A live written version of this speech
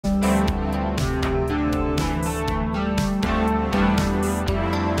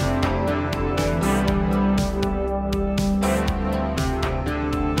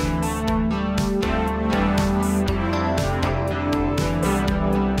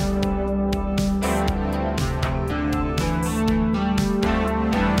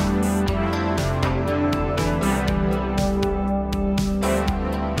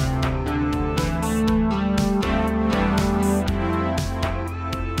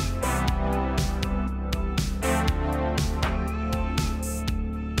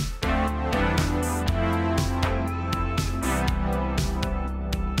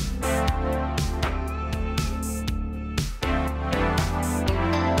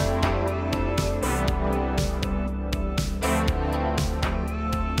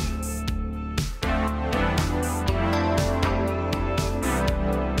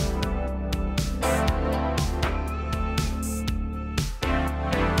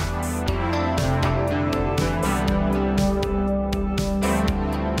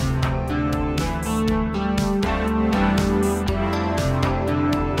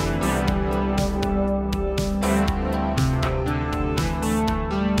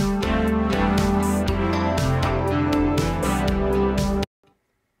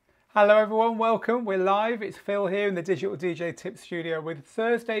Hello everyone, welcome. We're live. It's Phil here in the Digital DJ Tips studio with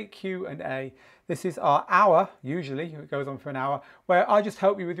Thursday Q&A. This is our hour, usually, it goes on for an hour, where I just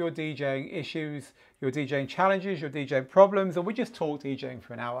help you with your DJing issues, your DJing challenges, your DJing problems, and we just talk DJing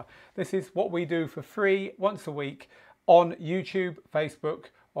for an hour. This is what we do for free once a week on YouTube, Facebook,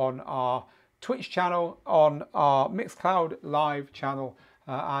 on our Twitch channel, on our Mixcloud live channel,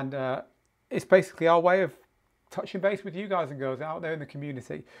 and it's basically our way of touching base with you guys and girls out there in the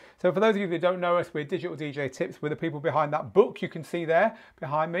community. So for those of you that don't know us, we're Digital DJ Tips. We're the people behind that book you can see there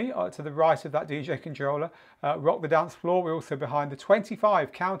behind me to the right of that DJ controller. Rock the Dance Floor. We're also behind the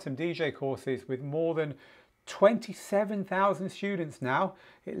 25 count 'em DJ courses with more than 27,000 students now.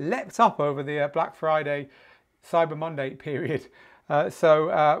 It leapt up over the Black Friday, Cyber Monday period.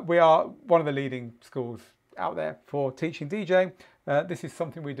 So we are one of the leading schools out there for teaching DJing. This is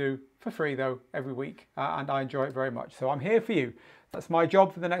something we do for free though every week, and I enjoy it very much. So I'm here for you. That's my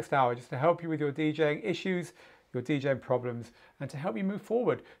job for the next hour, just to help you with your DJing issues, your DJing problems, and to help you move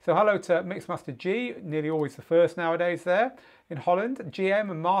forward. So hello to Mixmaster G, nearly always the first nowadays there in Holland.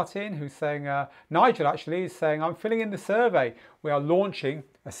 GM and Martin, who's saying, Nigel actually is saying, I'm filling in the survey. We are launching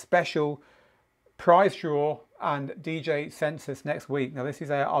a special prize draw and DJ census next week. Now this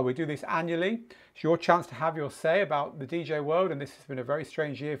is we do this annually. It's your chance to have your say about the DJ world, and this has been a very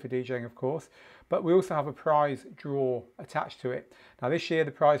strange year for DJing, of course, but we also have a prize draw attached to it. Now this year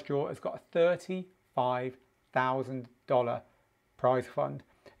the prize draw has got a $35,000 prize fund,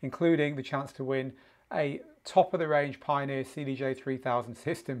 including the chance to win a top of the range Pioneer CDJ 3000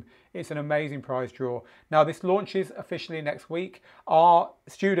 system. It's an amazing prize draw. Now this launches officially next week. Our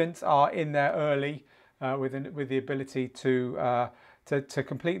students are in there early with the ability to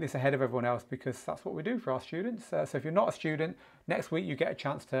complete this ahead of everyone else, because that's what we do for our students. So if you're not a student, next week you get a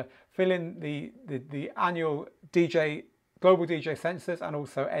chance to fill in the annual global DJ census and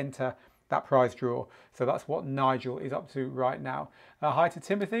also enter that prize draw. So that's what Nigel is up to right now. Hi to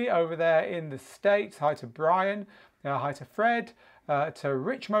Timothy over there in the States. Hi to Brian. Hi to Fred. To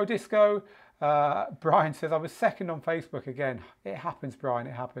Richmo Disco. Brian says, I was second on Facebook again. It happens, Brian,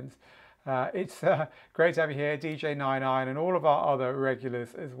 it happens. It's great to have you here, DJ99, and all of our other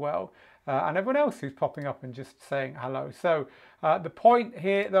regulars as well. And everyone else who's popping up and just saying hello. So the point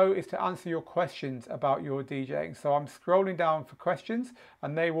here though is to answer your questions about your DJing. So I'm scrolling down for questions,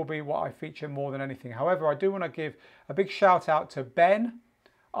 and they will be what I feature more than anything. However, I do want to give a big shout out to Ben,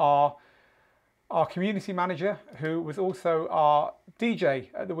 our community manager, who was also our DJ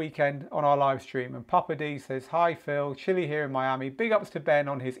at the weekend on our live stream. And Papa D says, hi Phil, chilly here in Miami. Big ups to Ben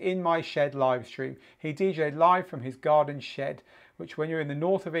on his In My Shed live stream. He DJ'd live from his garden shed, which when you're in the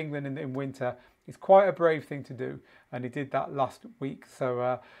north of England in winter is quite a brave thing to do. And he did that last week.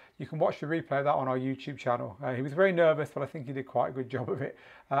 So you can watch the replay of that on our YouTube channel. He was very nervous, but I think he did quite a good job of it.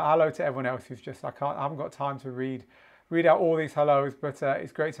 Hello to everyone else who's just, I haven't got time to read out all these hellos, but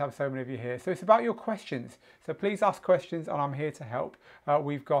it's great to have so many of you here. So it's about your questions. So please ask questions, and I'm here to help.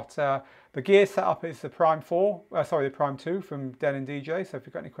 We've got the gear set up is the Prime 2 from Den and DJ. So if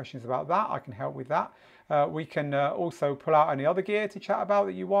you've got any questions about that, I can help with that. We can also pull out any other gear to chat about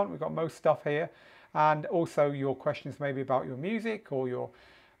that you want. We've got most stuff here. And also your questions maybe about your music or your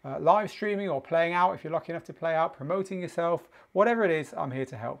live streaming or playing out, if you're lucky enough to play out, promoting yourself, whatever it is, I'm here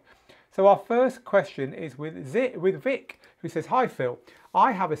to help. So our first question is with Vic, who says, hi Phil,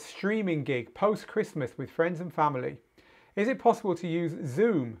 I have a streaming gig post-Christmas with friends and family. Is it possible to use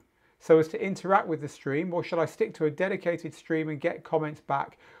Zoom so as to interact with the stream, or should I stick to a dedicated stream and get comments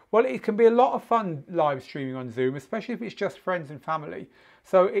back? Well, it can be a lot of fun live streaming on Zoom, especially if it's just friends and family.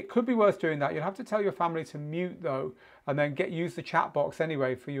 So it could be worth doing that. You'll have to tell your family to mute though, and then use the chat box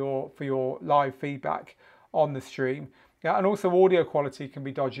anyway for your live feedback on the stream. Yeah, and also audio quality can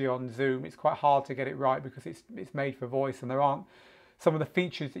be dodgy on Zoom. It's quite hard to get it right because it's made for voice, and there aren't some of the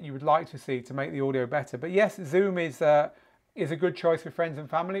features that you would like to see to make the audio better. But yes, Zoom is a good choice for friends and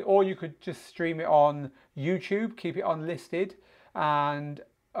family, or you could just stream it on YouTube, keep it unlisted, and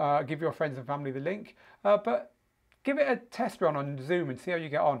give your friends and family the link. But give it a test run on Zoom and see how you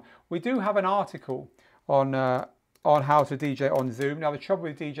get on. We do have an article on how to DJ on Zoom. Now the trouble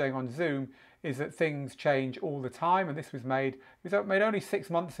with DJing on Zoom is that things change all the time, and this was made only 6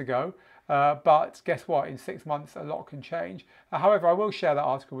 months ago, but guess what, in 6 months a lot can change. However, I will share that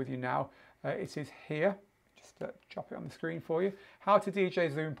article with you now. It is here, just drop it on the screen for you. How to DJ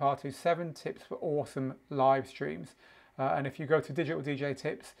Zoom parties, 7 tips for awesome live streams. And if you go to Digital DJ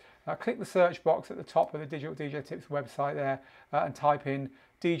Tips, click the search box at the top of the Digital DJ Tips website there and type in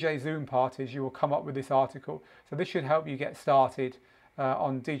DJ Zoom parties, you will come up with this article. So this should help you get started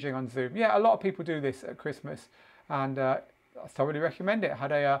on DJing on Zoom. Yeah, a lot of people do this at Christmas, and I thoroughly recommend it.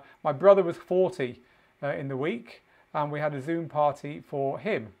 Had a my brother was 40 in the week, and we had a Zoom party for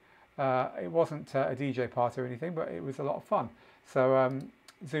him. It wasn't a DJ party or anything, but it was a lot of fun. So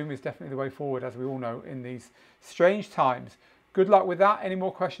Zoom is definitely the way forward, as we all know, in these strange times. Good luck with that. Any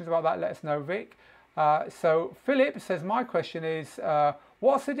more questions about that, let us know, Vic. So Philip says, my question is,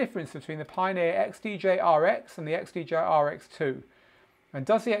 what's the difference between the Pioneer XDJ RX and the XDJ RX2? And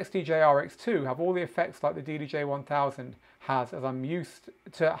does the XDJ RX2 have all the effects like the DDJ 1000 has, as I'm used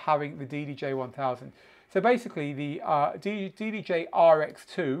to having the DDJ 1000? So basically the DDJ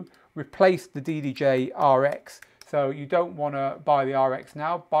RX2 replaced the DDJ RX. So you don't want to buy the RX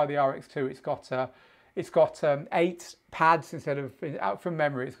now, buy the RX2. It's got 8 pads instead of, out from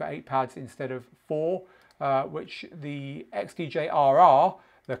memory, it's got 8 pads instead of 4, which the XDJ-RR,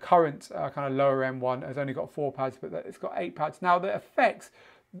 the current kind of lower end one, has only got 4 pads, but it's got 8 pads. Now the effects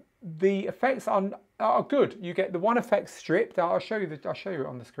are good. You get the one effect stripped. I'll show you it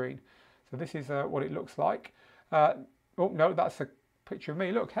on the screen. So this is what it looks like. Oh no, that's a picture of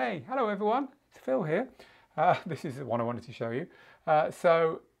me. Look, hey, hello everyone. It's Phil here. This is the one I wanted to show you.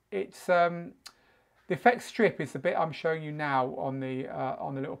 So it's the effect strip is the bit I'm showing you now on the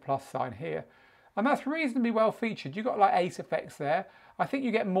little plus sign here, and that's reasonably well featured. You've got like 8 effects there. I think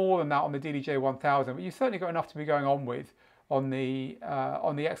you get more than that on the DDJ 1000, but you've certainly got enough to be going on with on the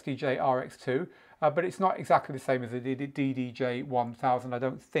XDJ RX2. But it's not exactly the same as the DDJ 1000, I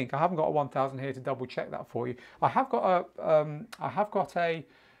don't think. I haven't got a 1000 here to double check that for you. I have got a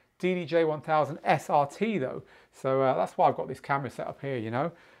DDJ 1000 SRT though, so that's why I've got this camera set up here, you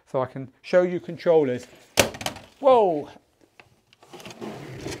know, so I can show you controllers. Whoa!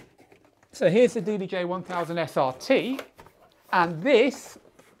 So here's the DDJ 1000 SRT, and this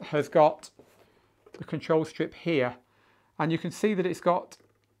has got the control strip here, and you can see that it's got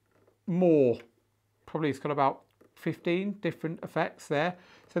more. Probably it's got about 15 different effects there.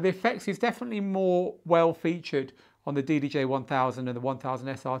 So the effects is definitely more well featured on the DDJ 1000 and the 1000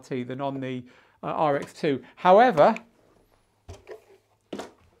 SRT than on the RX2. However,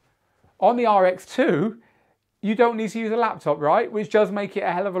 on the RX2, you don't need to use a laptop, right? Which does make it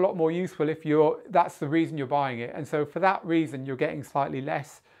a hell of a lot more useful if that's the reason you're buying it. And so for that reason, you're getting slightly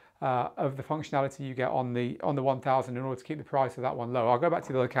less of the functionality you get on the 1000 in order to keep the price of that one low. I'll go back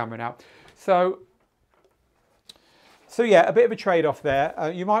to the other camera now. So yeah, a bit of a trade-off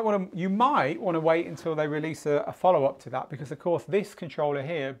there. You might want to wait until they release a follow-up to that, because of course this controller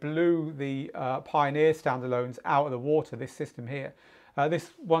here blew the Pioneer standalones out of the water. This system here,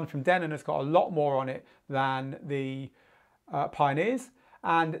 this one from Denon has got a lot more on it than the Pioneers,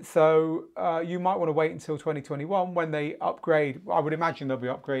 and so you might want to wait until 2021 when they upgrade. I would imagine they'll be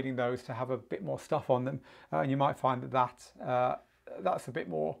upgrading those to have a bit more stuff on them, and you might find that that's a bit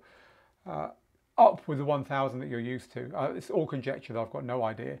more up with the 1000 that you're used to. It's all conjecture though. I've got no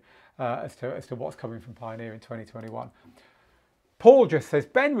idea as to what's coming from Pioneer in 2021. Paul just says,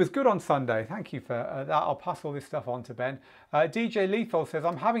 Ben was good on Sunday. Thank you for that. I'll pass all this stuff on to Ben. DJ Lethal says,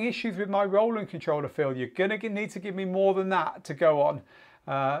 I'm having issues with my Roland controller, Phil. You're going to need to give me more than that to go on.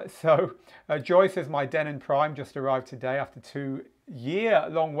 Joy says, my Denon Prime just arrived today after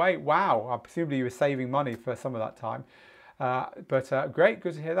 2-year-long wait. Wow, I presumably you were saving money for some of that time. Great,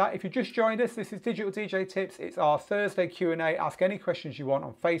 good to hear that. If you just joined us, this is Digital DJ Tips. It's our Thursday Q&A. Ask any questions you want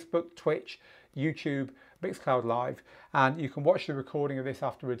on Facebook, Twitch, YouTube, Mixcloud Live, and you can watch the recording of this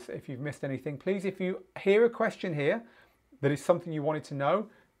afterwards if you've missed anything. Please, if you hear a question here that is something you wanted to know,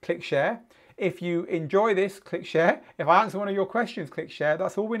 click share. If you enjoy this, click share. If I answer one of your questions, click share.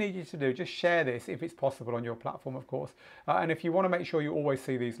 That's all we need you to do. Just share this if it's possible on your platform, of course. And if you want to make sure you always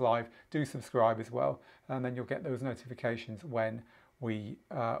see these live, do subscribe as well, and then you'll get those notifications when we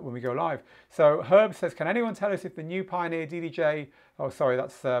go live. So Herb says, can anyone tell us if the new Pioneer DDJ, oh sorry,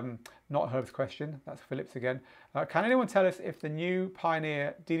 that's not Herb's question, that's Philip's again. Can anyone tell us if the new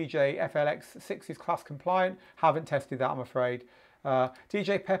Pioneer DDJ FLX6 is class compliant? Haven't tested that, I'm afraid.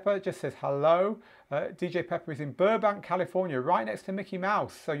 DJ Pepper just says hello. DJ Pepper is in Burbank, California, right next to Mickey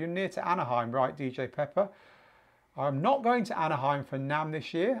Mouse. So you're near to Anaheim, right, DJ Pepper? I'm not going to Anaheim for NAMM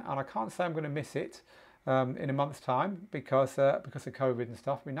this year, and I can't say I'm going to miss it in a month's time because of COVID and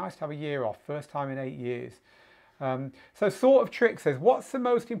stuff. It'd be nice to have a year off, first time in 8 years. So Sort of Trick says, what's the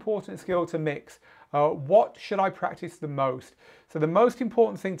most important skill to mix? What should I practice the most? So the most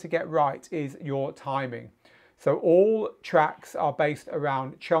important thing to get right is your timing. So all tracks are based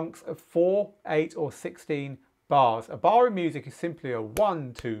around chunks of 4, 8 or 16 bars. A bar of music is simply a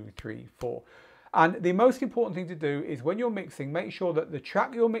 1, 2, 3, 4. And the most important thing to do is when you're mixing, make sure that the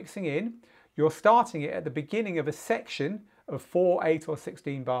track you're mixing in, you're starting it at the beginning of a section of 4, 8 or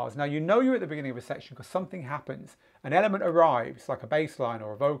 16 bars. Now you know you're at the beginning of a section because something happens. An element arrives, like a bass line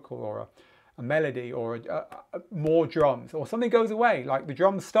or a vocal or a melody or more drums, or something goes away, like the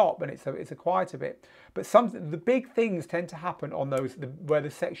drums stop and it's a quieter bit. But the big things tend to happen on those where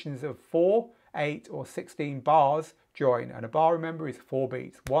the sections of 4, 8 or 16 bars join, and a bar, remember, is 4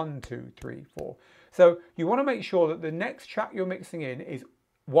 beats, 1, 2, 3, 4. So you want to make sure that the next track you're mixing in is,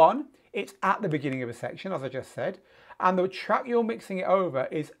 one, it's at the beginning of a section, as I just said, and the track you're mixing it over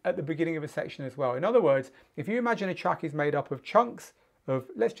is at the beginning of a section as well. In other words, if you imagine a track is made up of chunks of,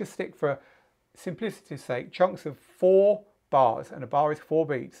 let's just stick for simplicity's sake, chunks of 4 bars, and a bar is 4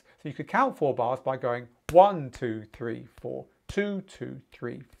 beats. So you could count 4 bars by going 1, 2, 3, 4, 2, 2,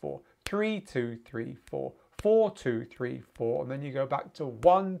 3, 4, 3, 2, 3, 4, 4, 2, 3, 4, and then you go back to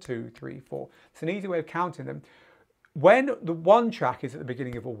 1, 2, 3, 4. It's an easy way of counting them. When the one track is at the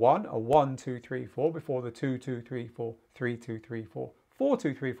beginning of a 1, 2, 3, 4, before the 2, 2, 3, 4, 3, 2, 3, 4, 4,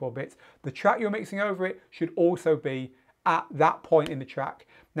 2, 3, 4 bits, the track you're mixing over it should also be at that point in the track.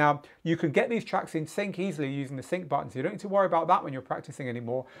 Now, you can get these tracks in sync easily using the sync button, so you don't need to worry about that when you're practicing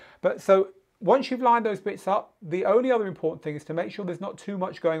anymore. But so once you've lined those bits up, the only other important thing is to make sure there's not too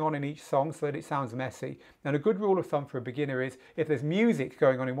much going on in each song so that it sounds messy. And a good rule of thumb for a beginner is if there's music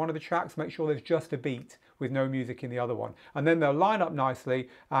going on in one of the tracks, make sure there's just a beat with no music in the other one. And then they'll line up nicely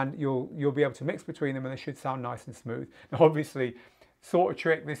and you'll be able to mix between them and they should sound nice and smooth. Now, obviously, sort of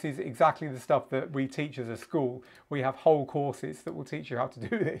trick, this is exactly the stuff that we teach as a school. We have whole courses that will teach you how to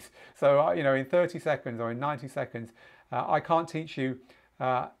do this. So, you know, in 30 seconds or in 90 seconds, I can't teach you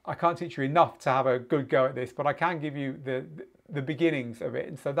enough to have a good go at this, but I can give you the beginnings of it.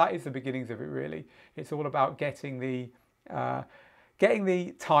 And so that is the beginnings of it, really. It's all about getting the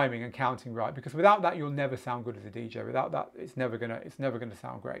timing and counting right, because without that, you'll never sound good as a DJ. Without that, it's never gonna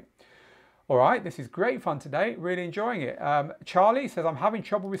sound great. All right, this is great fun today, really enjoying it. Charlie says, I'm having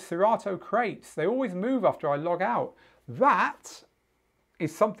trouble with Serato crates. They always move after I log out. That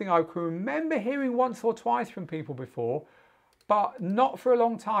is something I can remember hearing once or twice from people before, but not for a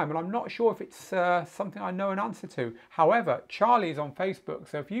long time. And I'm not sure if it's something I know an answer to. However, Charlie is on Facebook.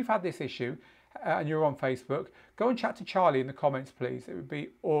 So if you've had this issue and you're on Facebook, go and chat to Charlie in the comments, please. It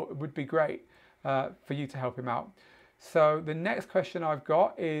would be great for you to help him out. So the next question I've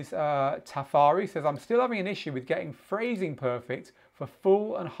got is Tafari says, I'm still having an issue with getting phrasing perfect for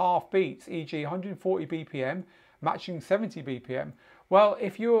full and half beats, e.g. 140 BPM, matching 70 BPM. Well,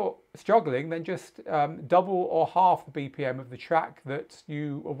 if you're struggling, then just double or half the BPM of the track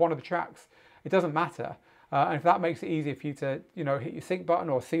of one of the tracks. It doesn't matter. And if that makes it easier for you to, you know, hit your sync button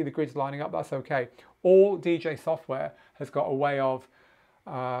or see the grids lining up, that's okay. All DJ software has got a way of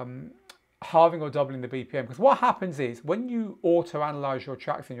halving or doubling the BPM, because what happens is when you auto-analyze your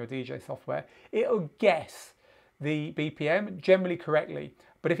tracks in your DJ software, it'll guess the BPM generally correctly,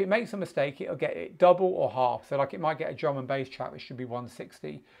 but if it makes a mistake, it'll get it double or half. So like it might get a drum and bass track that should be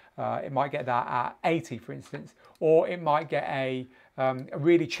 160, it might get that at 80, for instance, or it might get a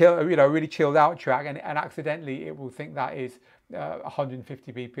really chilled out track, and accidentally it will think that is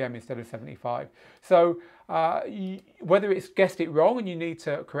 150 BPM instead of 75. So whether it's guessed it wrong and you need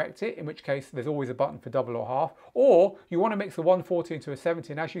to correct it, in which case there's always a button for double or half, or you want to mix a 140 into a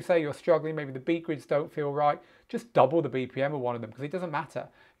 70, and as you say, you're struggling, maybe the beat grids don't feel right, just double the BPM of one of them, because it doesn't matter.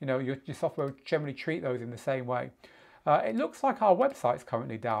 You know, your software will generally treat those in the same way. It looks like our website's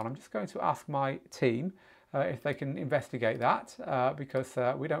currently down. I'm just going to ask my team if they can investigate that, because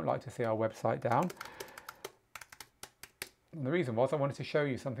we don't like to see our website down. And the reason was I wanted to show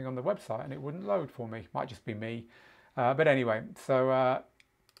you something on the website and it wouldn't load for me. Might just be me. But anyway, so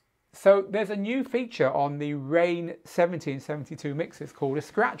there's a new feature on the Rain 70 and 72 mixers called a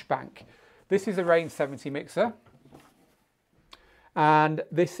scratch bank. This is a Rain 70 mixer. And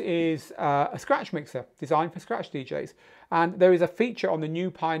this is a scratch mixer designed for scratch DJs. And there is a feature on the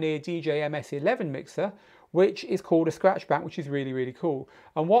new Pioneer DJ MS11 mixer, which is called a scratch bank, which is really, really cool.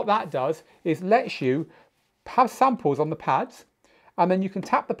 And what that does is lets you have samples on the pads, and then you can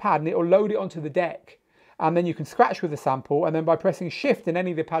tap the pad and it will load it onto the deck, and then you can scratch with the sample, and then by pressing shift in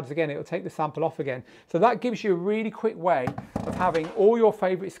any of the pads again, it will take the sample off again. So that gives you a really quick way of having all your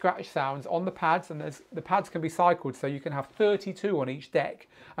favorite scratch sounds on the pads, and the pads can be cycled, so you can have 32 on each deck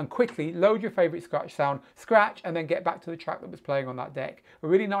and quickly load your favorite scratch sound, scratch, and then get back to the track that was playing on that deck. A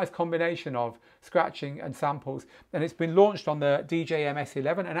really nice combination of scratching and samples, and it's been launched on the DJing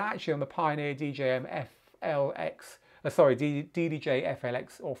MS11 and actually on the Pioneer DJing DDJ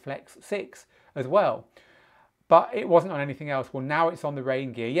FLX or Flex 6 as well. But it wasn't on anything else. Well, now it's on the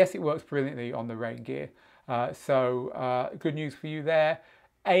Rain gear. Yes, it works brilliantly on the Rain gear. So good news for you there.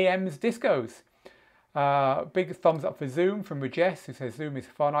 AM's Discos. Big thumbs up for Zoom from Rajesh, who says Zoom is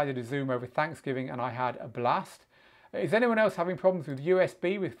fun. I did a Zoom over Thanksgiving and I had a blast. Is anyone else having problems with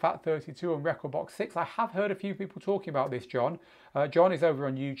USB with FAT32 and Recordbox 6? I have heard a few people talking about this, John. John is over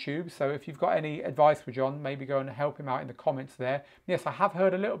on YouTube, so if you've got any advice for John, maybe go and help him out in the comments there. Yes, I have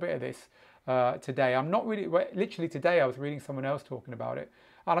heard a little bit of this today. I'm not really, literally today I was reading someone else talking about it,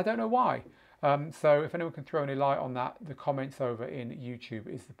 and I don't know why. So if anyone can throw any light on that, the comments over in YouTube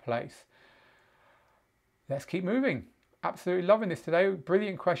is the place. Let's keep moving. Absolutely loving this today.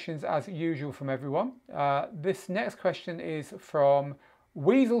 Brilliant questions as usual from everyone. This next question is from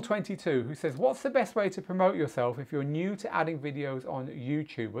Weasel22, who says, what's the best way to promote yourself if you're new to adding videos on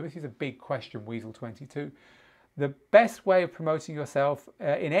YouTube? Well, this is a big question, Weasel22. The best way of promoting yourself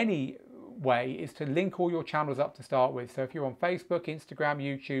in any way is to link all your channels up to start with. So if you're on Facebook, Instagram,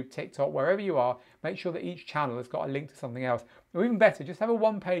 YouTube, TikTok, wherever you are, make sure that each channel has got a link to something else. Or even better, just have a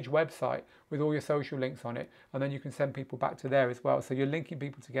one-page website with all your social links on it, and then you can send people back to there as well. So you're linking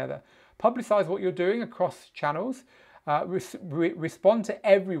people together. Publicize what you're doing across channels. Respond to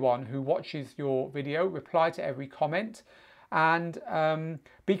everyone who watches your video. Reply to every comment, and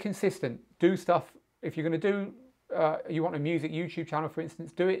be consistent. Do stuff. If you're going to do you want a music YouTube channel, for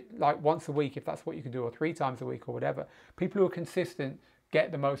instance, do it like once a week if that's what you can do, or 3 times a week or whatever. People who are consistent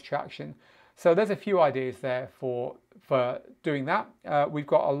get the most traction. So there's a few ideas there for doing that. We've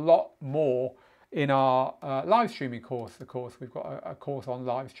got a lot more in our live streaming course. Of course, we've got a course on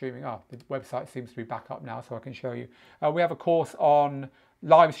live streaming. The website seems to be back up now, so I can show you. We have a course on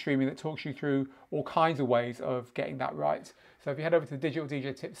live streaming that talks you through all kinds of ways of getting that right. So if you head over to the Digital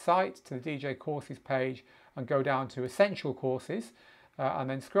DJ Tips site, to the DJ Courses page, and go down to Essential Courses, and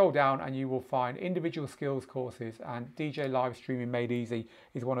then scroll down, and you will find individual skills courses, and DJ live streaming made easy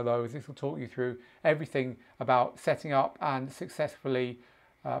is one of those. This will talk you through everything about setting up and successfully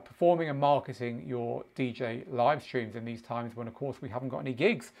performing and marketing your DJ live streams in these times when, of course, we haven't got any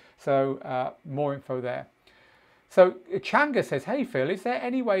gigs. So more info there. So Changa says, hey Phil, is there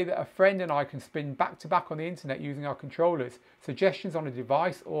any way that a friend and I can spin back to back on the internet using our controllers? Suggestions on a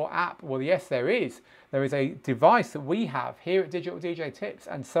device or app? Well, yes, there is. There is a device that we have here at Digital DJ Tips,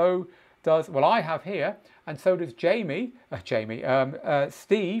 and so does, well, I have here, and so does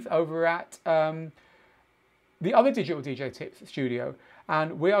Steve over at the other Digital DJ Tips studio.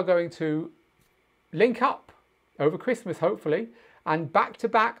 And we are going to link up over Christmas, hopefully, and back to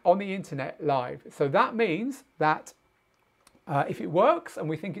back on the internet live. So that means that if it works and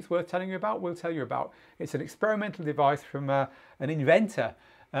we think it's worth telling you about, we'll tell you about. It's an experimental device from an inventor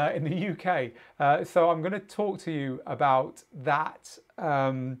in the UK. So I'm going to talk to you about that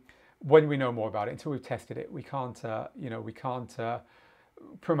when we know more about it. Until we've tested it, we can't, we can't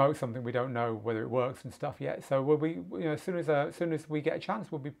promote something we don't know whether it works and stuff yet. So we'll be, as soon as we get a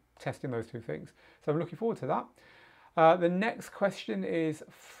chance, we'll be testing those two things. So I'm looking forward to that. The next question is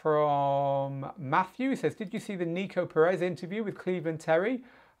from Matthew. He says, did you see the Nico Perez interview with Cleveland Terry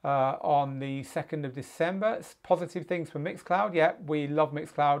on the 2nd of December? Positive things for Mixcloud. Yeah, we love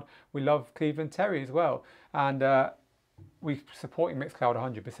Mixcloud. We love Cleveland Terry as well. And we're supporting Mixcloud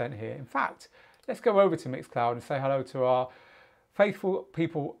 100% here. In fact, let's go over to Mixcloud and say hello to our faithful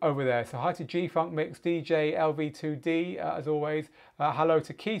people over there. So hi to G-Funk Mix, DJ LV2D, as always. Hello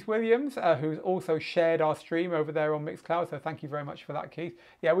to Keith Williams, who's also shared our stream over there on Mixcloud. So thank you very much for that, Keith.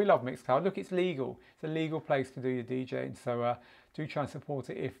 Yeah, we love Mixcloud. Look, it's legal. It's a legal place to do your DJing. So do try and support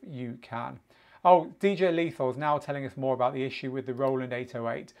it if you can. Oh, DJ Lethal is now telling us more about the issue with the Roland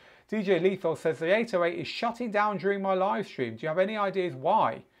 808. DJ Lethal says the 808 is shutting down during my live stream. Do you have any ideas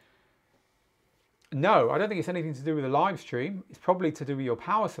why? No, I don't think it's anything to do with the live stream. It's probably to do with your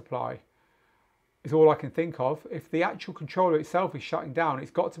power supply, is all I can think of. If the actual controller itself is shutting down, it's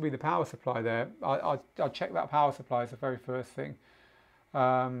got to be the power supply there. I'll check that power supply as the very first thing.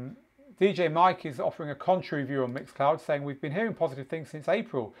 DJ Mike is offering a contrary view on Mixcloud, saying we've been hearing positive things since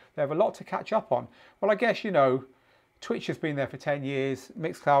April. They have a lot to catch up on. Well, I guess, Twitch has been there for 10 years.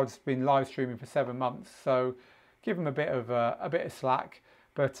 Mixcloud's been live streaming for 7 months. So give them a bit of slack.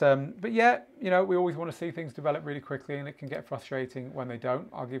 But yeah, we always want to see things develop really quickly, and it can get frustrating when they don't.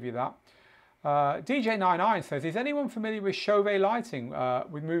 I'll give you that. DJ99 says, is anyone familiar with Chauvet lighting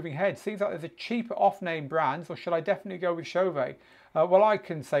with moving heads? Seems like there's a cheaper off-name brands, or should I definitely go with Chauvet? Well, I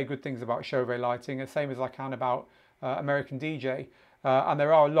can say good things about Chauvet lighting, the same as I can about American DJ. And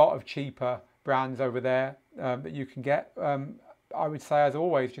there are a lot of cheaper brands over there that you can get. I would say, as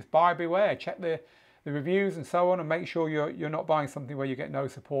always, just buyer beware. Check the reviews and so on, and make sure you're not buying something where you get no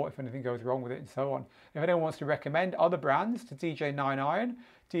support if anything goes wrong with it and so on. If anyone wants to recommend other brands to DJ 9iron,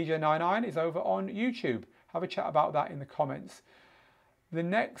 DJ 9iron is over on YouTube. Have a chat about that in the comments. The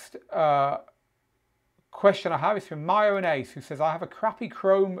next question I have is from Mayo and Ace, who says, I have a crappy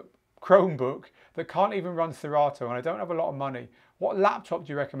Chromebook that can't even run Serato and I don't have a lot of money. What laptop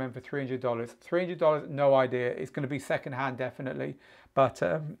do you recommend for $300? $300, no idea. It's going to be secondhand definitely, but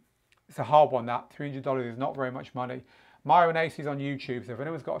it's a hard one that. $300 is not very much money. Mayo and Ace is on YouTube, so if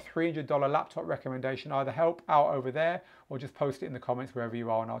anyone's got a $300 laptop recommendation, either help out over there or just post it in the comments wherever you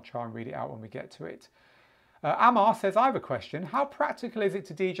are and I'll try and read it out when we get to it. Amar says, I have a question. How practical is it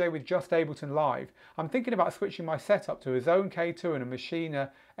to DJ with just Ableton Live? I'm thinking about switching my setup to a Zone K2 and a Machina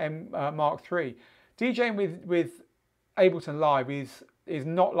M Mark III. DJing with Ableton Live is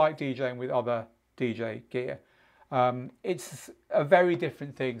not like DJing with other DJ gear. It's a very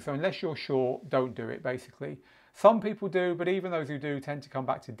different thing. So unless you're sure, don't do it basically. Some people do, but even those who do tend to come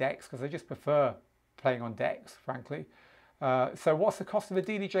back to decks because they just prefer playing on decks, frankly. So what's the cost of the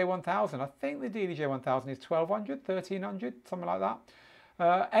DDJ 1000? I think the DDJ 1000 is 1200, 1300, something like that.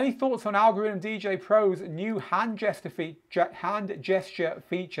 Any thoughts on Algorithm DJ Pro's new hand gesture feature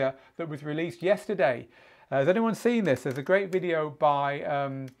that was released yesterday? Has anyone seen this? There's a great video by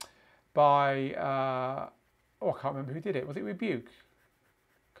oh, I can't remember who did it. Was it Rebuke?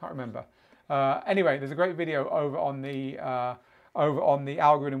 Can't remember. Anyway, there's a great video over on the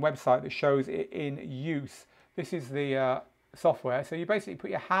Algorithm website that shows it in use. This is the software. So you basically put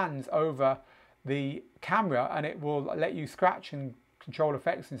your hands over the camera and it will let you scratch and control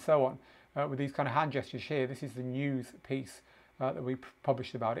effects and so on with these kind of hand gestures here. This is the news piece that we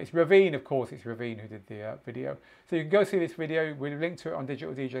published about it. It's Ravine, of course, it's Ravine who did the video. So you can go see this video. We'll link to it on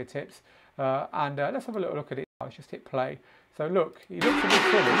Digital DJ Tips. And let's have a little look at it. Let's just hit play. So look, he looks a bit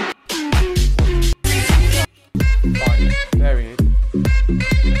silly. Fine. There he is.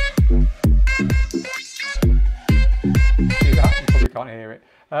 See that? You probably can't hear it.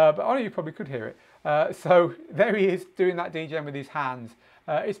 But I know you probably could hear it. So there he is doing that DJing with his hands.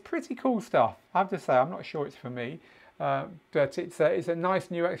 It's pretty cool stuff. I have to say, I'm not sure it's for me. But it's a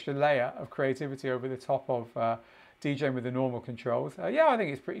nice new extra layer of creativity over the top of DJing with the normal controls. Yeah, I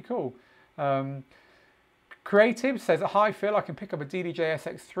think it's pretty cool. Creative says, hi Phil, I can pick up a DDJ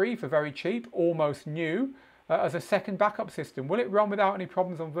SX3 for very cheap, almost new, as a second backup system. Will it run without any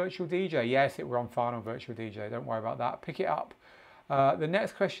problems on Virtual DJ? Yes, it will run fine on Virtual DJ. Don't worry about that. Pick it up. The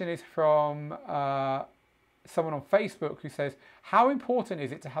next question is from someone on Facebook who says, how important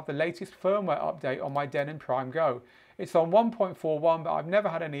is it to have the latest firmware update on my Denon Prime Go? It's on 1.41, but I've never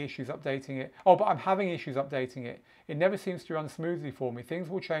had any issues updating it. Oh, but I'm having issues updating it. It never seems to run smoothly for me. Things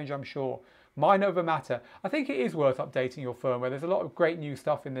will change, I'm sure. Mind over matter. I think it is worth updating your firmware. There's a lot of great new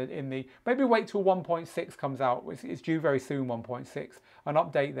stuff in the maybe wait till 1.6 comes out. It's due very soon, 1.6. An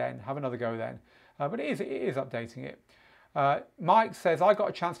update then. Have another go then. But it is updating it. Mike says, I got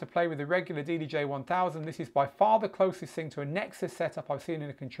a chance to play with the regular DDJ 1000. This is by far the closest thing to a Nexus setup I've seen in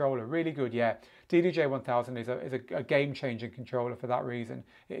a controller. Really good, yeah. DDJ 1000 is a game-changing controller for that reason.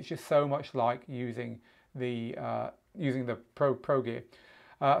 It's just so much like using the Pro Gear.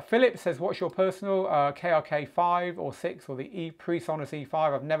 Philip says, what's your personal KRK 5 or 6 or the PreSonus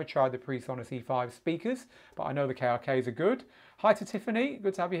E5? I've never tried the PreSonus E5 speakers, but I know the KRKs are good. Hi to Tiffany,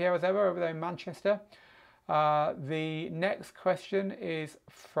 good to have you here as ever over there in Manchester. The next question is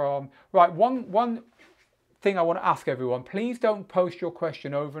from, right, one thing I want to ask everyone, please don't post your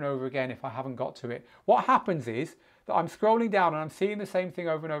question over and over again if I haven't got to it. What happens is that I'm scrolling down and I'm seeing the same thing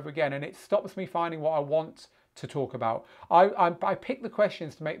over and over again and it stops me finding what I want to talk about. I pick the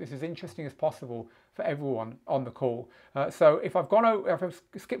questions to make this as interesting as possible for everyone on the call. So if I've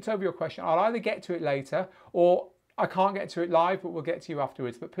skipped over your question, I'll either get to it later or I can't get to it live, but we'll get to you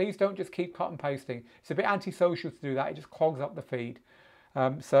afterwards. But please don't just keep cut and pasting. It's a bit antisocial to do that. It just clogs up the feed.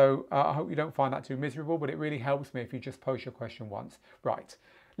 So I hope you don't find that too miserable, but it really helps me if you just post your question once. Right,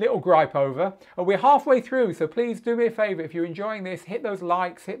 little gripe over. We're halfway through, so please do me a favor. If you're enjoying this, hit those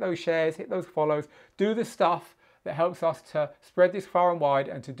likes, hit those shares, hit those follows. Do the stuff that helps us to spread this far and wide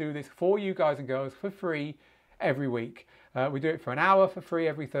and to do this for you guys and girls for free every week. We do it for an hour for free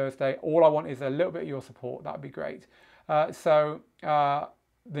every Thursday. All I want is a little bit of your support. That'd be great. So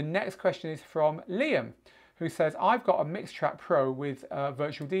the next question is from Liam, who says, I've got a Mixtrack Pro with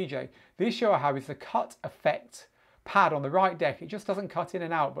Virtual DJ. The issue I have is the cut effect pad on the right deck. It just doesn't cut in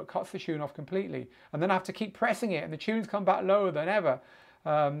and out, but cuts the tune off completely. And then I have to keep pressing it and the tunes come back lower than ever.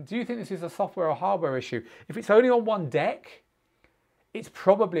 Do you think this is a software or hardware issue? If it's only on one deck, it's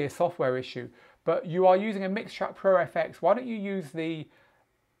probably a software issue. But you are using a Mixtrack Pro FX. Why don't you use the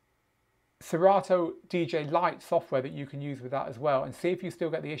Serato DJ Lite software that you can use with that as well and see if you still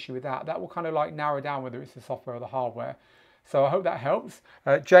get the issue with that. That will kind of like narrow down whether it's the software or the hardware. So I hope that helps.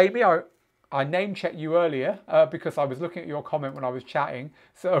 Jamie, I name checked you earlier because I was looking at your comment when I was chatting.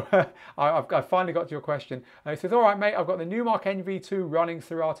 So I finally got to your question. It says, all right, mate, I've got the Newmark NV2 running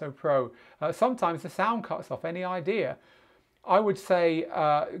Serato Pro. Sometimes the sound cuts off. Any idea? I would say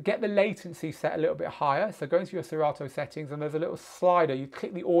get the latency set a little bit higher. So go into your Serato settings and there's a little slider. You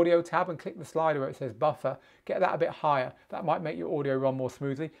click the audio tab and click the slider where it says buffer. Get that a bit higher. That might make your audio run more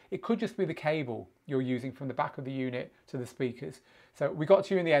smoothly. It could just be the cable you're using from the back of the unit to the speakers. So we got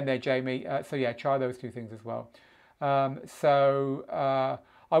to you in the end there, Jamie. So yeah, try those two things as well. I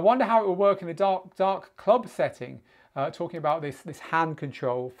wonder how it will work in a dark club setting. Talking about this hand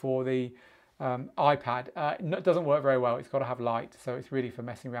control for the iPad. It doesn't work very well. It's got to have light, so it's really for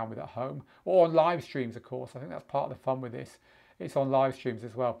messing around with at home or on live streams, of course. I think that's part of the fun with this. It's on live streams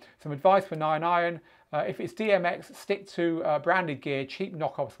as well. Some advice for 9iron. If it's DMX, stick to branded gear. Cheap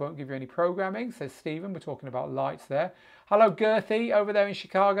knockoffs won't give you any programming, says Stephen. We're talking about lights there. Hello, Girthy, over there in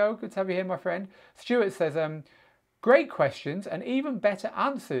Chicago. Good to have you here, my friend. Stuart says, great questions and even better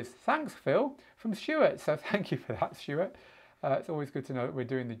answers. Thanks, Phil, from Stuart. So thank you for that, Stuart. It's always good to know that we're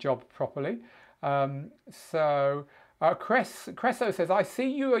doing the job properly. Cresso says, I see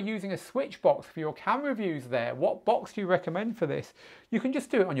you are using a switch box for your camera views there. What box do you recommend for this? You can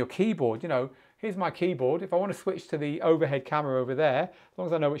just do it on your keyboard. You know, here's my keyboard. If I want to switch to the overhead camera over there, as long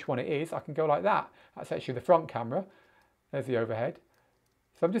as I know which one it is, I can go like that. That's actually the front camera. There's the overhead.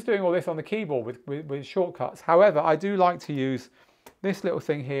 So I'm just doing all this on the keyboard with shortcuts. However, I do like to use this little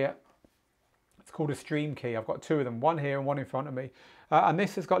thing here. It's called a stream key. I've got two of them, one here and one in front of me. And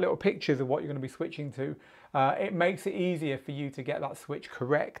this has got little pictures of what you're going to be switching to. It makes it easier for you to get that switch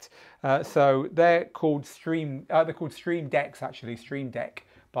correct. So they're called Stream Decks, actually, Stream Deck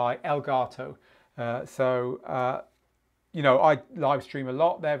by Elgato. You know, I live stream a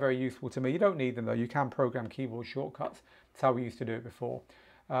lot. They're very useful to me. You don't need them though. You can program keyboard shortcuts. That's how we used to do it before.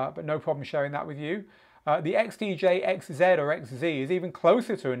 But no problem sharing that with you. The XDJ XZ or XZ is even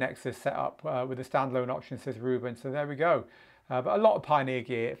closer to a Nexus setup with a standalone option, says Ruben. So there we go. But a lot of Pioneer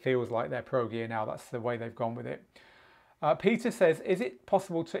gear, it feels like they're Pro gear now. That's the way they've gone with it. Peter says, is it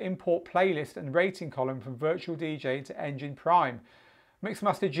possible to import playlist and rating column from Virtual DJ to Engine Prime?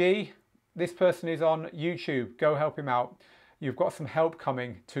 Mixmaster G, this person is on YouTube. Go help him out. You've got some help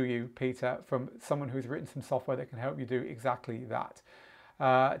coming to you, Peter, from someone who's written some software that can help you do exactly that.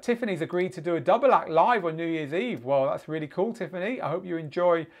 Tiffany's agreed to do a double act live on New Year's Eve. Well, that's really cool, Tiffany. I hope you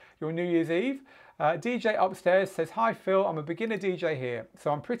enjoy your New Year's Eve. DJ Upstairs says, hi Phil, I'm a beginner DJ here,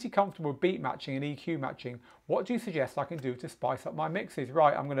 so I'm pretty comfortable with beat matching and EQ matching. What do you suggest I can do to spice up my mixes?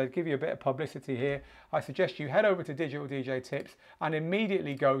 Right, I'm going to give you a bit of publicity here. I suggest you head over to Digital DJ Tips and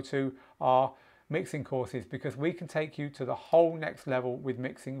immediately go to our mixing courses, because we can take you to the whole next level with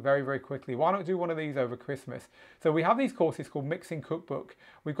mixing very, very quickly. Why not do one of these over Christmas? So we have these courses called Mixing Cookbook.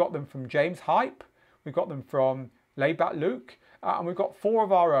 We've got them from James Hype, we've got them from Laidback Luke, and we've got 4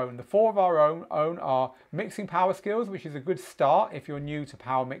 of our own. The 4 of our own are Mixing Power Skills, which is a good start if you're new to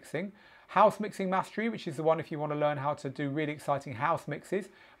power mixing. House Mixing Mastery, which is the one if you want to learn how to do really exciting house mixes.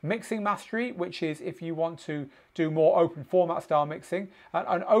 Mixing Mastery, which is if you want to do more open format style mixing.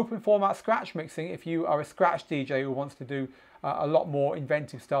 And open format scratch mixing if you are a scratch DJ who wants to do a lot more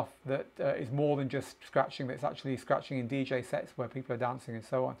inventive stuff that is more than just scratching, that's actually scratching in DJ sets where people are dancing and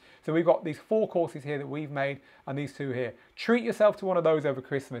so on. So we've got these 4 courses here that we've made and these 2 here. Treat yourself to one of those over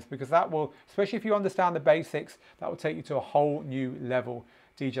Christmas, because that will, especially if you understand the basics, that will take you to a whole new level.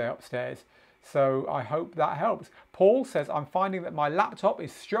 DJ Upstairs. So I hope that helps. Paul says, I'm finding that my laptop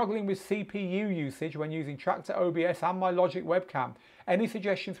is struggling with CPU usage when using Traktor OBS and my Logic webcam. Any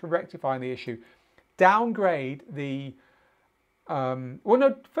suggestions for rectifying the issue? Downgrade the well,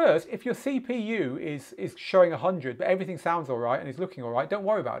 no, first, if your CPU is showing 100, but everything sounds all right and is looking all right, don't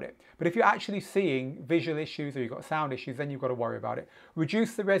worry about it. But if you're actually seeing visual issues or you've got sound issues, then you've got to worry about it.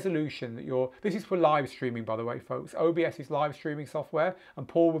 Reduce the resolution that this is for live streaming, by the way, folks. OBS is live streaming software, and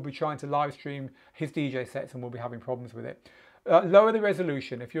Paul will be trying to live stream his DJ sets and will be having problems with it. Lower the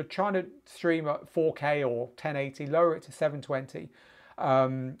resolution. If you're trying to stream at 4K or 1080, lower it to 720.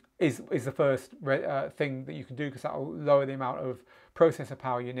 Is the first thing that you can do, because that will lower the amount of processor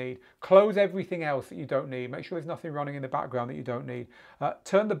power you need. Close everything else that you don't need. Make sure there's nothing running in the background that you don't need.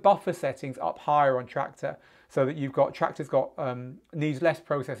 Turn the buffer settings up higher on Traktor so that Traktor's got needs less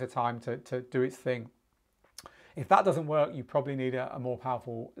processor time to do its thing. If that doesn't work, you probably need a more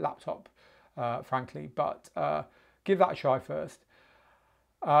powerful laptop, frankly. But give that a try first.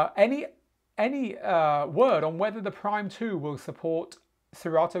 Any word on whether the Prime 2 will support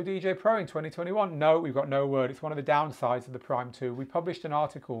Serato DJ Pro in 2021? No, we've got no word. It's one of the downsides of the Prime 2. We published an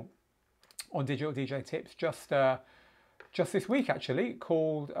article on Digital DJ Tips just this week, actually,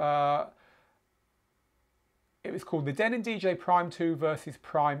 called it was called the Denon DJ Prime 2 versus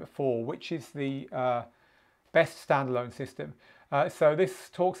Prime 4, which is the best standalone system. So this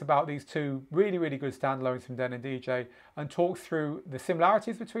talks about these two really, really good standalones from Denon DJ and talks through the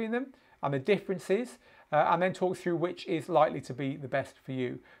similarities between them and the differences, and then talks through which is likely to be the best for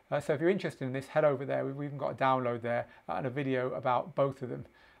you. So if you're interested in this, head over there. We've even got a download there and a video about both of them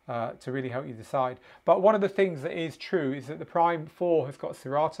to really help you decide. But one of the things that is true is that the Prime 4 has got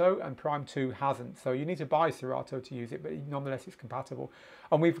Serato and Prime 2 hasn't. So you need to buy Serato to use it, but nonetheless it's compatible.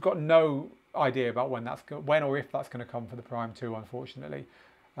 And we've got no idea about when or if that's going to come for the Prime 2, unfortunately.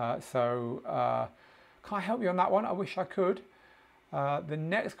 Can I help you on that one? I wish I could. The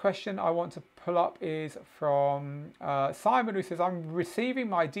next question I want to pull up is from Simon, who says, I'm receiving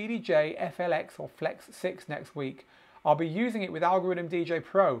my DDJ FLX or Flex 6 next week. I'll be using it with Algorithm DJ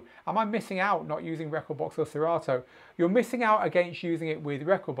Pro. Am I missing out not using Rekordbox or Serato? You're missing out against using it with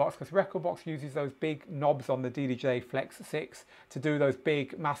Rekordbox, because Rekordbox uses those big knobs on the DDJ Flex 6 to do those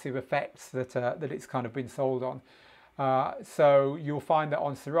big massive effects that it's kind of been sold on. So you'll find that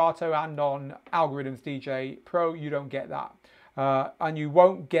on Serato and on Algorithm's DJ Pro, you don't get that. And you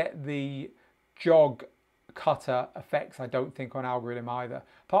won't get the jog cutter effects, I don't think, on Algorithm either.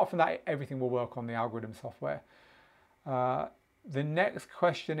 Apart from that, everything will work on the Algorithm software. The next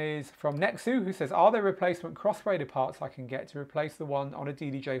question is from Nexu, who says, are there replacement crossfader parts I can get to replace the one on a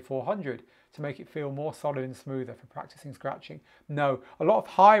DDJ 400 to make it feel more solid and smoother for practicing scratching? No. A lot of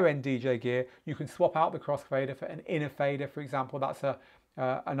higher end DJ gear, you can swap out the crossfader for an inner fader, for example. That's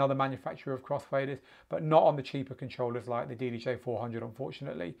another manufacturer of crossfaders, but not on the cheaper controllers like the DDJ 400,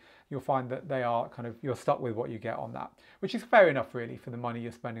 unfortunately. You'll find that they are you're stuck with what you get on that, which is fair enough really for the money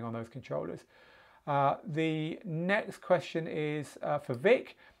you're spending on those controllers. The next question is for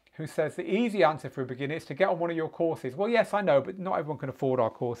Vic, who says the easy answer for a beginner is to get on one of your courses. Well, yes, I know, but not everyone can afford our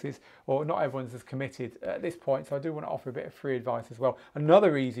courses, or not everyone's as committed at this point. So I do want to offer a bit of free advice as well.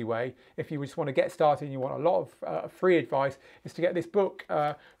 Another easy way, if you just want to get started and you want a lot of free advice, is to get this book.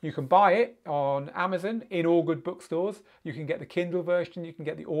 You can buy it on Amazon in all good bookstores. You can get the Kindle version, you can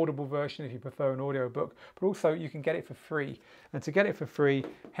get the Audible version if you prefer an audio book, but also you can get it for free. And to get it for free,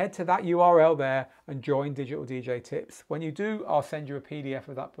 head to that URL there and join Digital DJ Tips. When you do, I'll send you a PDF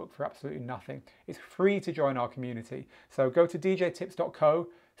of that book for absolutely nothing. It's free to join our community. So go to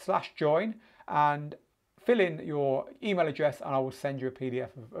djtips.co/join and fill in your email address and I will send you a PDF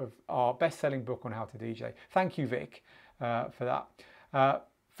of our best-selling book on how to DJ. Thank you, Vic, for that.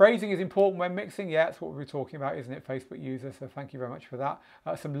 Phrasing is important when mixing. Yeah, that's what we were talking about, isn't it, Facebook user? So thank you very much for that.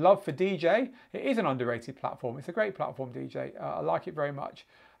 Some love for DJ. It is an underrated platform. It's a great platform, DJ. I like it very much.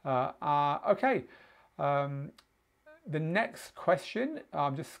 Okay. The next question,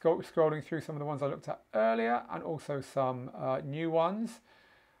 I'm just scrolling through some of the ones I looked at earlier and also some new ones.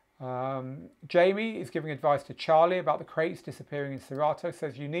 Jamie is giving advice to Charlie about the crates disappearing in Serato.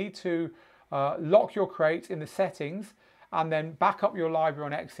 Says you need to lock your crates in the settings and then back up your library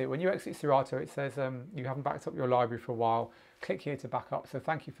on exit. When you exit Serato, it says you haven't backed up your library for a while. Click here to back up. So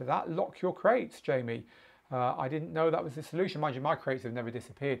thank you for that. Lock your crates, Jamie. I didn't know that was the solution. Mind you, my crates have never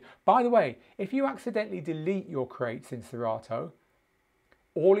disappeared. By the way, if you accidentally delete your crates in Serato,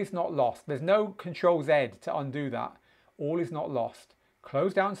 all is not lost. There's no Control-Z to undo that. All is not lost.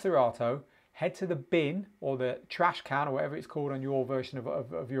 Close down Serato, head to the bin or the trash can or whatever it's called on your version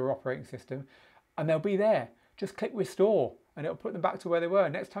of your operating system, and they'll be there. Just click restore and it'll put them back to where they were.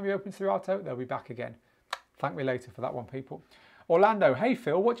 Next time you open Serato, they'll be back again. Thank me later for that one, people. Orlando, hey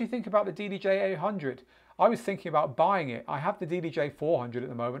Phil, what do you think about the DDJ 800? I was thinking about buying it. I have the DDJ 400 at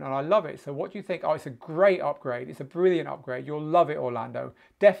the moment and I love it. So what do you think? Oh, it's a great upgrade. It's a brilliant upgrade. You'll love it, Orlando.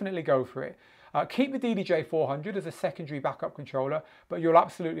 Definitely go for it. Keep the DDJ 400 as a secondary backup controller, but you'll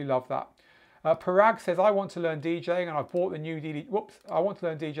absolutely love that. Parag says, I want to learn DJing and I bought the new DDJ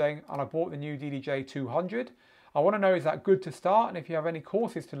 200. I want to know, is that good to start? And if you have any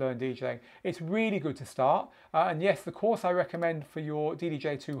courses to learn DJing, it's really good to start. And yes, the course I recommend for your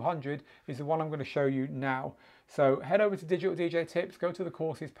DDJ 200 is the one I'm going to show you now. So head over to Digital DJ Tips, go to the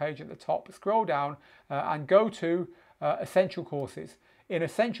courses page at the top, scroll down and go to Essential Courses. In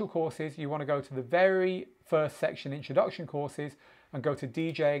Essential Courses, you want to go to the very first section, Introduction Courses, and go to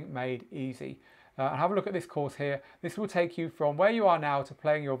DJing Made Easy. And have a look at this course here. This will take you from where you are now to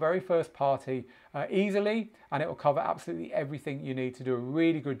playing your very first party easily, and it will cover absolutely everything you need to do a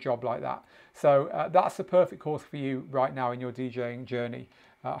really good job like that. So that's the perfect course for you right now in your DJing journey.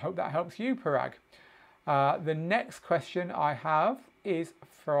 I hope that helps you, Parag. The next question I have is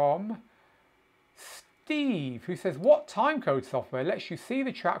from Steve, who says, what timecode software lets you see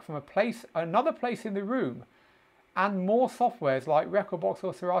the track from another place in the room, and more softwares like Rekordbox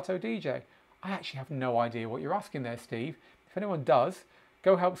or Serato DJ? I actually have no idea what you're asking there, Steve. If anyone does,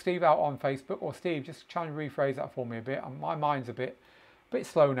 go help Steve out on Facebook, or Steve, just try and rephrase that for me a bit. My mind's a bit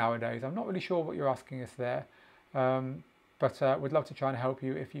slow nowadays. I'm not really sure what you're asking us there, but we'd love to try and help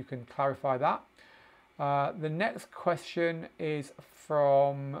you if you can clarify that. The next question is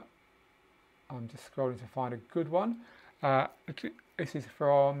from, I'm just scrolling to find a good one. This is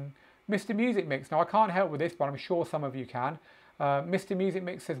from Mr. Music Mix. Now I can't help with this, but I'm sure some of you can. Mr. Music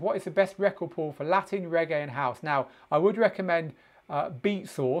Mix says, what is the best record pool for Latin, reggae and house? Now, I would recommend Beat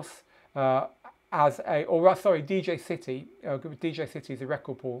Source DJ City. DJ City is the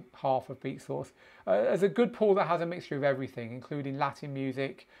record pool half of Beat Source. As a good pool that has a mixture of everything, including Latin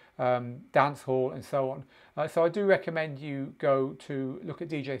music, dancehall and so on. So I do recommend you go to look at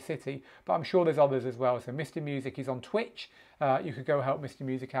DJ City, but I'm sure there's others as well. So Mr. Music is on Twitch. You could go help Mr.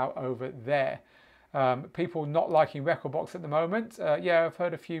 Music out over there. People not liking Rekordbox at the moment. Yeah, I've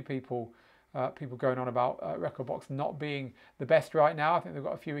heard a few people going on about Rekordbox not being the best right now. I think they've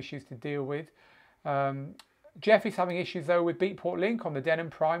got a few issues to deal with. Jeff is having issues though with Beatport Link on the Denon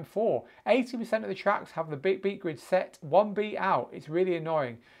Prime 4. 80% of the tracks have the beat grid set 1 beat out. It's really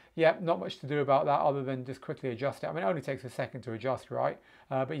annoying. Yeah, not much to do about that other than just quickly adjust it. I mean, it only takes a second to adjust, right?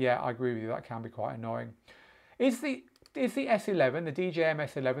 But yeah, I agree with you. That can be quite annoying. Is the S11, the DJM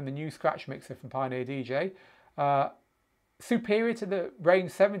S11, the new scratch mixer from Pioneer DJ, superior to the Rain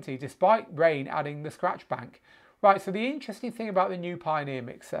 70 despite Rain adding the scratch bank? Right, so the interesting thing about the new Pioneer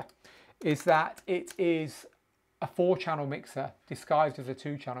mixer is that it is a 4-channel mixer disguised as a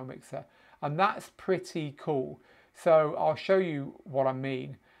 2-channel mixer, and that's pretty cool. So I'll show you what I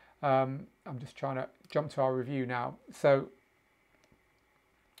mean. I'm just trying to jump to our review now. So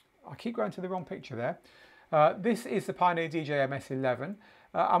I keep going to the wrong picture there. This is the Pioneer DJ MS11,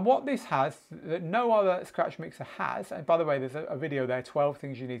 and what this has that no other scratch mixer has, and by the way there's a video there, 12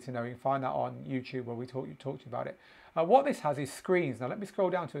 things you need to know. You can find that on YouTube where we talked to you about it. What this has is screens. Now let me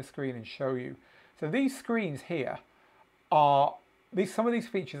scroll down to a screen and show you. So these screens here are, some of these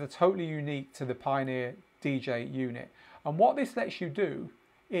features are totally unique to the Pioneer DJ unit, and what this lets you do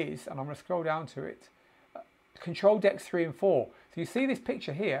is, and I'm going to scroll down to it, control decks 3 and 4. So you see this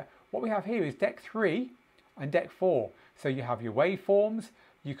picture here, what we have here is deck 3 and deck 4. So you have your waveforms,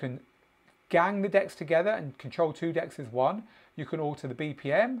 you can gang the decks together and control 2 decks as one. You can alter the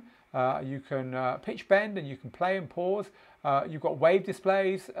BPM, you can pitch bend, and you can play and pause. You've got wave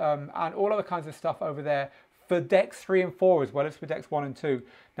displays and all other kinds of stuff over there for decks 3 and 4 as well as for decks 1 and 2.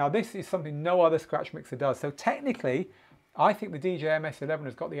 Now this is something no other scratch mixer does. So technically, I think the DJM S11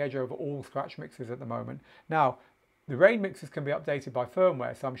 has got the edge over all scratch mixers at the moment. Now, the Rain mixers can be updated by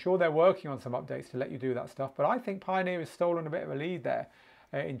firmware, so I'm sure they're working on some updates to let you do that stuff, but I think Pioneer has stolen a bit of a lead there,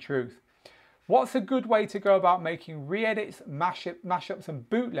 in truth. What's a good way to go about making re-edits, mashups and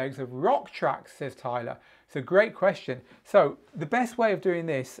bootlegs of rock tracks, says Tyler. It's a great question. So the best way of doing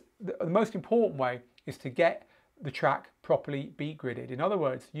this, the most important way, is to get the track properly beat gridded. In other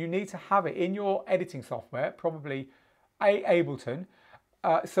words, you need to have it in your editing software, probably Ableton,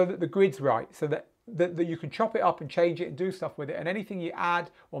 so that the grid's right, so that you can chop it up and change it and do stuff with it, and anything you add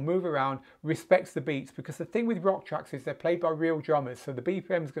or move around respects the beats, because the thing with rock tracks is they're played by real drummers, so the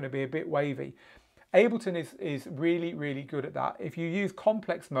BPM is going to be a bit wavy. Ableton is really, really good at that. If you use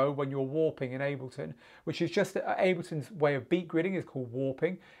complex mode when you're warping in Ableton, which is just Ableton's way of beat gridding, is called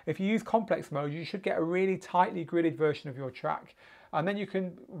warping. If you use complex mode, you should get a really tightly gridded version of your track, and then you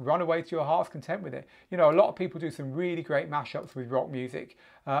can run away to your heart's content with it. You know, a lot of people do some really great mashups with rock music.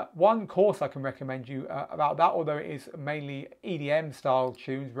 One course I can recommend you about that, although it is mainly EDM style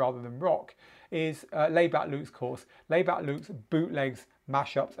tunes rather than rock, is Layback Luke's course. Layback Luke's bootlegs,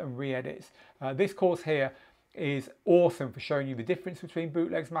 mashups and re-edits. This course here is awesome for showing you the difference between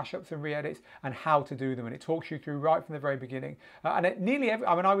bootlegs, mashups and re-edits and how to do them, and it talks you through right from the very beginning. And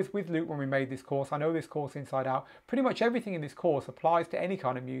I was with Luke when we made this course. I know this course inside out. Pretty much everything in this course applies to any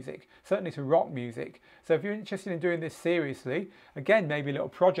kind of music, certainly to rock music. So if you're interested in doing this seriously, again, maybe a little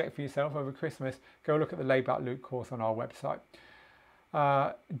project for yourself over Christmas, go look at the Layback Luke course on our website.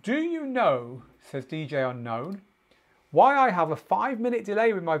 Do you know, says DJ Unknown, why I have a 5-minute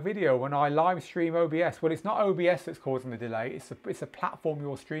delay with my video when I live stream OBS? Well, it's not OBS that's causing the delay, it's a platform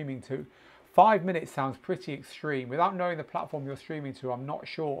you're streaming to. 5 minutes sounds pretty extreme. Without knowing the platform you're streaming to, I'm not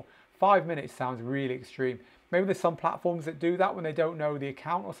sure. 5 minutes sounds really extreme. Maybe there's some platforms that do that when they don't know the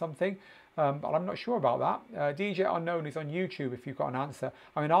account or something, but I'm not sure about that. DJ Unknown is on YouTube if you've got an answer.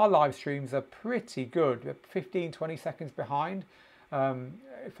 I mean, our live streams are pretty good. They're 15-20 seconds behind.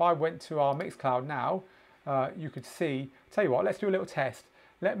 If I went to our Mixcloud now, you could see. Tell you what, let's do a little test.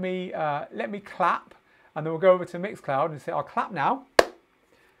 Let me clap, and then we'll go over to Mixcloud and say, I'll clap now.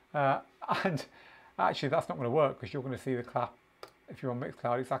 And actually that's not going to work because you're going to see the clap if you're on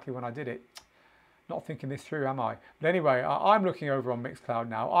Mixcloud exactly when I did it. Not thinking this through, am I? But anyway, I'm looking over on Mixcloud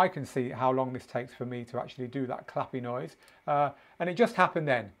now. I can see how long this takes for me to actually do that clappy noise. And it just happened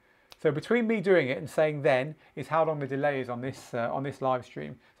then. So between me doing it and saying then is how long the delay is on this live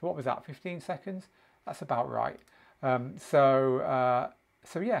stream. So what was that, 15 seconds? That's about right. So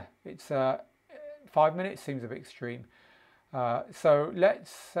yeah, it's 5 minutes seems a bit extreme. So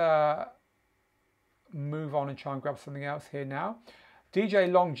let's move on and try and grab something else here now.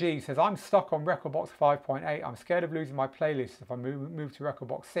 DJ Long G says, I'm stuck on Rekordbox 5.8. I'm scared of losing my playlist if I move to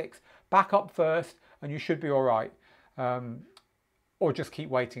Rekordbox 6. Back up first and you should be all right. Or just keep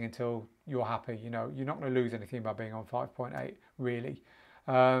waiting until you're happy. You know, you're not going to lose anything by being on 5.8, really.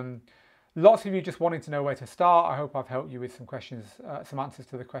 Lots of you just wanting to know where to start. I hope I've helped you with some questions, some answers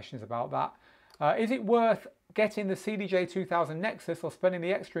to the questions about that. Is it worth getting the CDJ 2000 Nexus or spending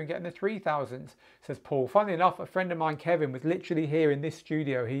the extra and getting the 3000s, says Paul. Funnily enough, a friend of mine, Kevin, was literally here in this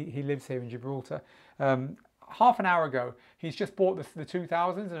studio. He lives here in Gibraltar. Half an hour ago, he's just bought the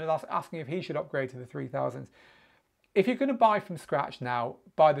 2000s and is asking if he should upgrade to the 3000s. If you're going to buy from scratch now,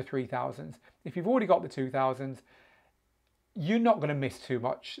 buy the 3000s. If you've already got the 2000s, you're not going to miss too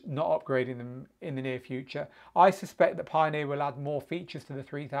much not upgrading them in the near future. I suspect that Pioneer will add more features to the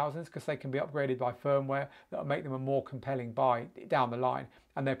 3000s because they can be upgraded by firmware that will make them a more compelling buy down the line,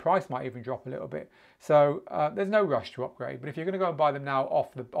 and their price might even drop a little bit. So there's no rush to upgrade, but if you're going to go and buy them now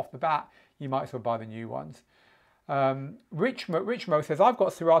off the bat, you might as well buy the new ones. Richmo says, I've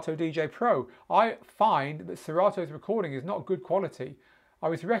got Serato DJ Pro. I find that Serato's recording is not good quality. I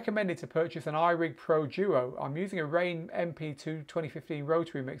was recommended to purchase an iRig Pro Duo. I'm using a Rain MP2 2015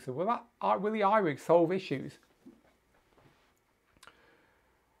 rotary mixer. Will the iRig solve issues?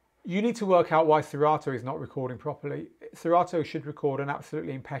 You need to work out why Serato is not recording properly. Serato should record an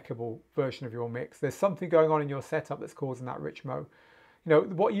absolutely impeccable version of your mix. There's something going on in your setup that's causing that, Richmo. You know,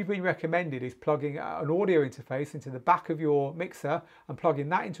 what you've been recommended is plugging an audio interface into the back of your mixer and plugging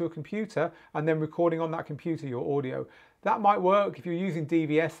that into a computer and then recording on that computer your audio. That might work. If you're using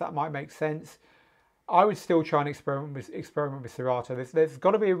DVS, that might make sense. I would still try and experiment with Serato. There's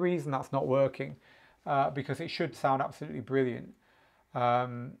got to be a reason that's not working because it should sound absolutely brilliant.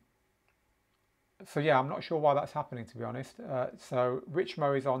 So yeah, I'm not sure why that's happening, to be honest. So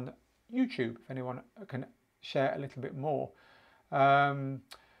Richmo is on YouTube, if anyone can share a little bit more.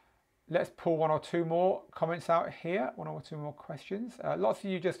 Let's pull one or two more comments out here, one or two more questions. Lots of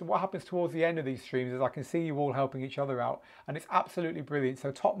you what happens towards the end of these streams is I can see you all helping each other out, and it's absolutely brilliant.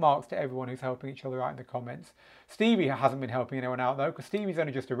 So top marks to everyone who's helping each other out in the comments. Stevie hasn't been helping anyone out though, because Stevie's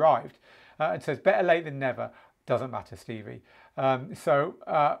only just arrived and says better late than never. Doesn't matter, Stevie. Moonim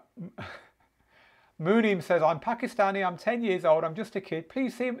says, I'm Pakistani, I'm 10 years old, I'm just a kid.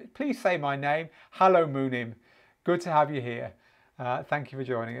 Please say my name. Hello, Moonim. Good to have you here. Thank you for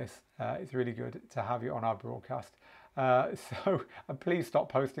joining us. It's really good to have you on our broadcast. And please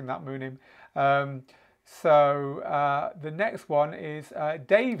stop posting that, Moonim. The next one is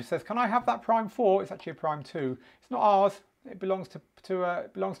Dave says, can I have that Prime 4? It's actually a Prime 2. It's not ours. It belongs to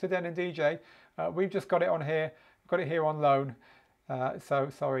Den and DJ. We've just got it on here. Got it here on loan. So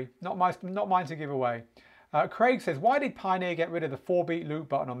sorry, not mine to give away. Craig says, why did Pioneer get rid of the 4-beat loop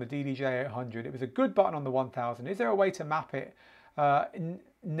button on the DDJ 800? It was a good button on the 1000. Is there a way to map it?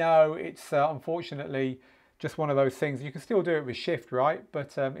 No, it's unfortunately just one of those things. You can still do it with shift, right?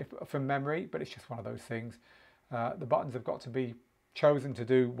 But from memory, but it's just one of those things. The buttons have got to be chosen to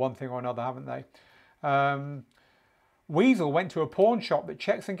do one thing or another, haven't they? Weasel went to a pawn shop that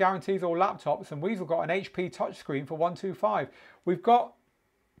checks and guarantees all laptops, and Weasel got an HP touchscreen for $125. We've got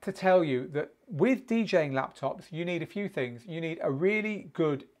to tell you that with DJing laptops, you need a few things. You need a really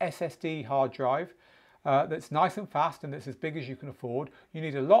good SSD hard drive that's nice and fast and that's as big as you can afford. You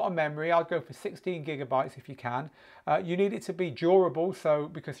need a lot of memory. I'd go for 16 gigabytes if you can. You need it to be durable, so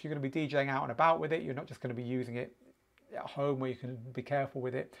because you're going to be DJing out and about with it, you're not just going to be using it at home where you can be careful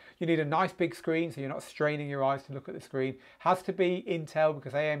with it. You need a nice big screen so you're not straining your eyes to look at the screen. Has to be Intel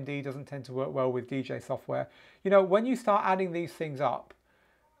because AMD doesn't tend to work well with DJ software. You know, when you start adding these things up,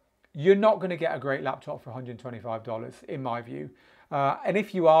 you're not going to get a great laptop for $125 in my view. And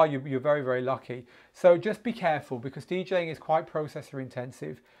if you are, you're very, very lucky. So just be careful because DJing is quite processor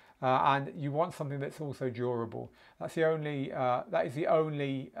intensive and you want something that's also durable. That's the only, that is the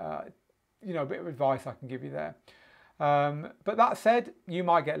only, you know, bit of advice I can give you there. But that said, you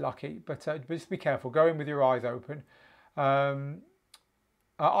might get lucky, but just be careful. Go in with your eyes open. I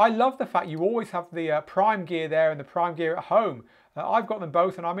love the fact you always have the Prime gear there and the Prime gear at home. I've got them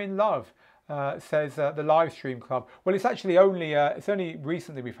both and I'm in love. Says the live stream club. Well, it's actually only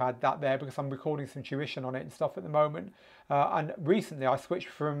recently we've had that there because I'm recording some tuition on it and stuff at the moment. And recently I switched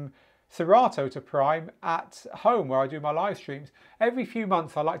from Serato to Prime at home where I do my live streams. Every few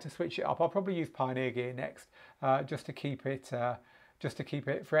months I like to switch it up. I'll probably use Pioneer gear next just to keep it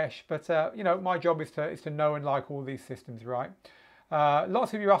fresh. But you know, my job is to know and like all these systems, right?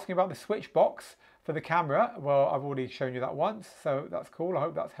 Lots of you are asking about the switch box for the camera. Well, I've already shown you that once, so that's cool. I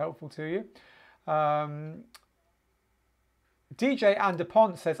hope that's helpful to you. DJ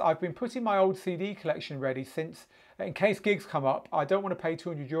Andepont says, I've been putting my old CD collection ready since, in case gigs come up, I don't want to pay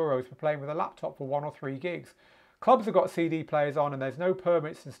 €200 for playing with a laptop for 1 or 3 gigs. Clubs have got CD players on and there's no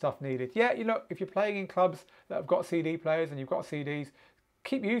permits and stuff needed. Yeah, you know, if you're playing in clubs that have got CD players and you've got CDs,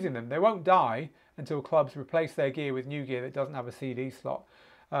 keep using them. They won't die until clubs replace their gear with new gear that doesn't have a CD slot.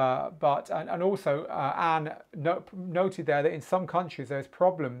 And also Anne noted there that in some countries there's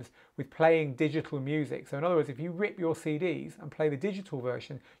problems with playing digital music. So in other words, if you rip your CDs and play the digital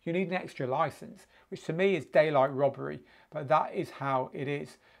version, you need an extra license, which to me is daylight robbery, but that is how it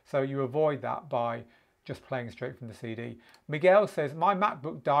is. So you avoid that by just playing straight from the CD. Miguel says, my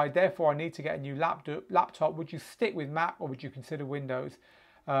MacBook died, therefore I need to get a new laptop. Would you stick with Mac or would you consider Windows?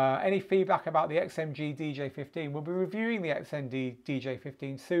 Any feedback about the XMG DJ15? We'll be reviewing the XMG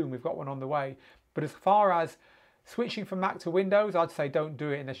DJ15 soon. We've got one on the way. But as far as switching from Mac to Windows, I'd say don't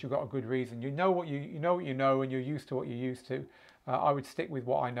do it unless you've got a good reason. You know what you know, and you're used to what you're used to. I would stick with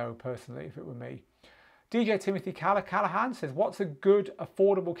what I know personally if it were me. DJ Timothy Callahan says, what's a good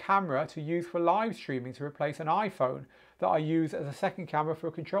affordable camera to use for live streaming to replace an iPhone that I use as a second camera for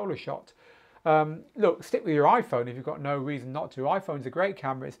a controller shot? Look, stick with your iPhone if you've got no reason not to. iPhones are great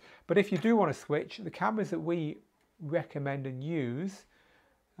cameras, but if you do want to switch, the cameras that we recommend and use,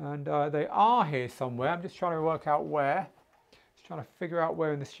 and they are here somewhere. I'm just trying to work out where. Just trying to figure out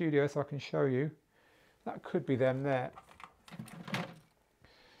where in the studio so I can show you. That could be them there.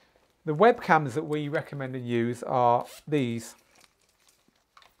 The webcams that we recommend and use are these.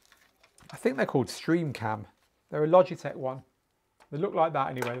 I think they're called StreamCam. They're a Logitech one. They look like that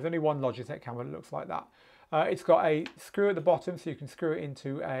anyway. There's only one Logitech camera that looks like that. It's got a screw at the bottom so you can screw it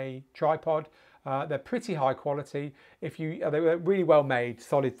into a tripod. They're pretty high quality. They're really well made,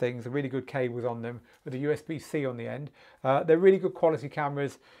 solid things, really good cables on them with a USB-C on the end. They're really good quality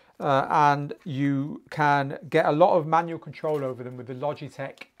cameras and you can get a lot of manual control over them with the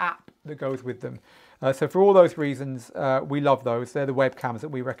Logitech app that goes with them. So for all those reasons, we love those. They're the webcams that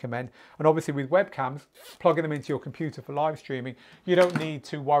we recommend. And obviously with webcams, plugging them into your computer for live streaming, you don't need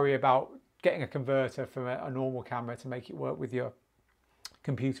to worry about getting a converter from a normal camera to make it work with your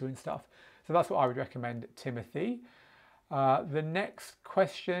computer and stuff. So that's what I would recommend, Timothy. The next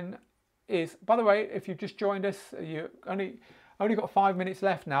question is, by the way, if you've just joined us, you only got 5 minutes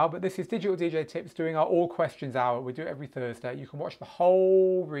left now, but this is Digital DJ Tips doing our All Questions Hour. We do it every Thursday. You can watch the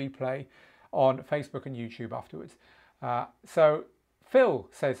whole replay on Facebook and YouTube afterwards. So Phil,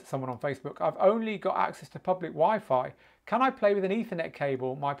 says someone on Facebook, I've only got access to public Wi-Fi. Can I play with an Ethernet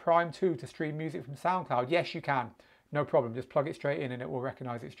cable, my Prime 2, to stream music from SoundCloud? Yes, you can. No problem. Just plug it straight in and it will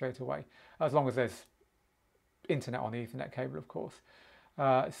recognize it straight away. As long as there's internet on the Ethernet cable, of course.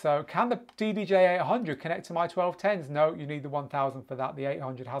 So can the DDJ 800 connect to my 1210s? No, you need the 1000 for that. The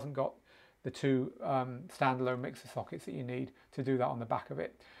 800 hasn't got the 2 standalone mixer sockets that you need to do that on the back of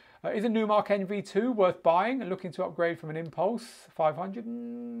it. Is a Numark NV2 worth buying and looking to upgrade from an Impulse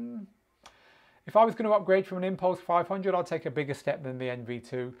 500? If I was going to upgrade from an Impulse 500, I'd take a bigger step than the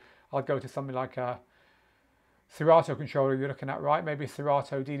NV2. I'd go to something like a Serato controller you're looking at, right? Maybe a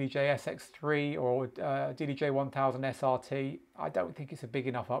Serato DDJ SX3 or DDJ 1000 SRT. I don't think it's a big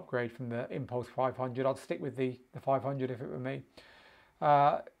enough upgrade from the Impulse 500. I'd stick with the 500 if it were me.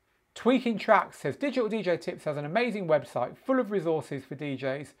 Tweaking Tracks says, Digital DJ Tips has an amazing website full of resources for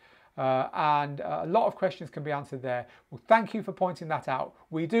DJs and a lot of questions can be answered there. Well, thank you for pointing that out.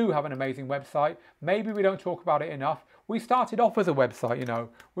 We do have an amazing website. Maybe we don't talk about it enough. We started off as a website, you know.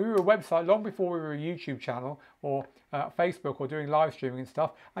 We were a website long before we were a YouTube channel or Facebook or doing live streaming and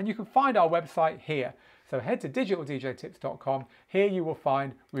stuff. And you can find our website here. So head to digitaldjtips.com. Here you will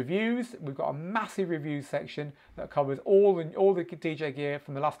find reviews. We've got a massive reviews section that covers all the DJ gear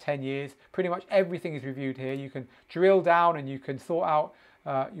from the last 10 years. Pretty much everything is reviewed here. You can drill down and you can sort out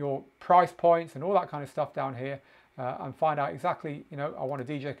your price points and all that kind of stuff down here and find out exactly, you know, I want a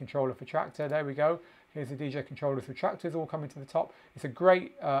DJ controller for Tractor. There we go. Here's the DJ controllers for Tractors all coming to the top. It's a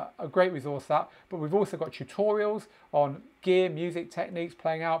great resource, that. But we've also got tutorials on gear, music techniques,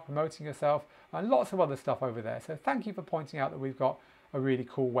 playing out, promoting yourself, and lots of other stuff over there. So thank you for pointing out that we've got a really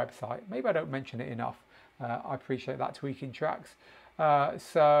cool website. Maybe I don't mention it enough. I appreciate that, Tweaking Tracks.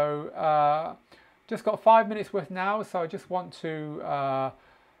 Just got 5 minutes worth now, so I just want to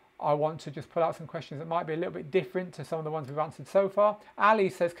just pull out some questions that might be a little bit different to some of the ones we've answered so far. Ali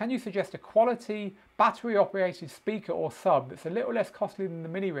says, can you suggest a quality battery operated speaker or sub that's a little less costly than the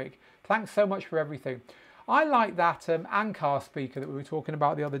mini rig? Thanks so much for everything. I like that Anker speaker that we were talking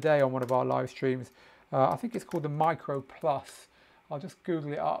about the other day on one of our live streams. I think it's called the Micro Plus. I'll just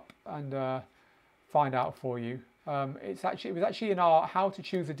Google it up and find out for you. It was actually in our How to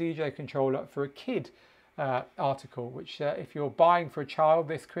Choose a DJ Controller for a Kid article, which if you're buying for a child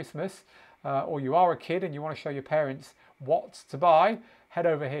this Christmas, or you are a kid and you want to show your parents what to buy, head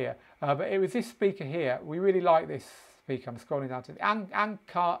over here. But it was this speaker here. We really like this speaker. I'm scrolling down to the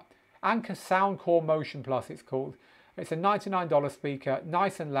Anker Soundcore Motion Plus, it's called. It's a $99 speaker,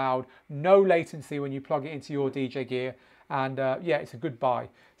 nice and loud, no latency when you plug it into your DJ gear, and yeah, it's a good buy.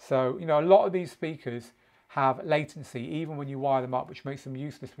 So, you know, a lot of these speakers have latency even when you wire them up, which makes them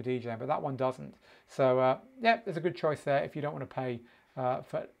useless for DJing, but that one doesn't. So yeah, there's a good choice there if you don't want to pay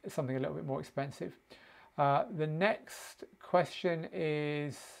for something a little bit more expensive. The next question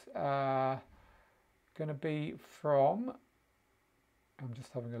is going to be from, I'm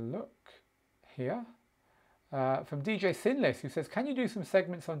just having a look here, from DJ Sinless, who says, can you do some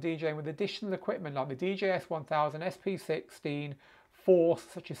segments on DJing with additional equipment like the DJ S1000, SP16, Force,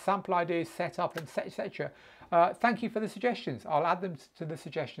 such as sample ideas, setup, and etc. Thank you for the suggestions. I'll add them to the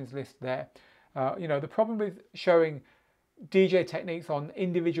suggestions list there. You know, the problem with showing DJ techniques on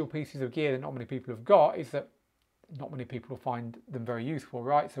individual pieces of gear that not many people have got is that not many people will find them very useful,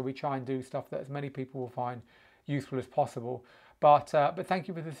 right? So we try and do stuff that as many people will find useful as possible. But thank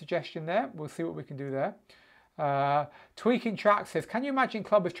you for the suggestion there. We'll see what we can do there. Tweaking Track says, can you imagine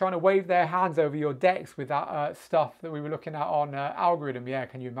clubbers trying to wave their hands over your decks with that stuff that we were looking at on Algorithm? Yeah,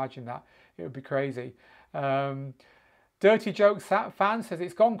 can you imagine that? It would be crazy. Dirty Jokes fan says,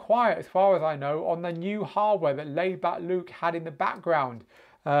 it's gone quiet as far as I know on the new hardware that Laidback Luke had in the background.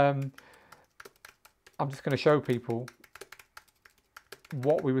 I'm just going to show people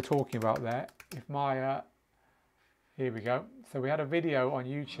what we were talking about there. If my here we go. So we had a video on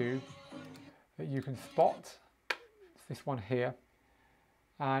YouTube that you can spot. It's this one here,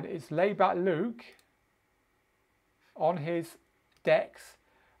 and it's Laidback Luke on his decks,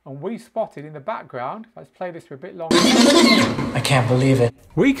 and we spotted in the background. Let's play this for a bit longer. I can't believe it.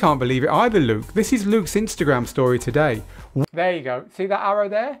 We can't believe it either, Luke. This is Luke's Instagram story today. There you go. See that arrow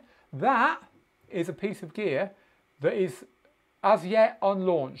there? That is a piece of gear that is as yet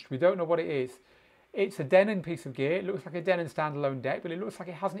unlaunched. We don't know what it is. It's a Denon piece of gear. It looks like a Denon standalone deck, but it looks like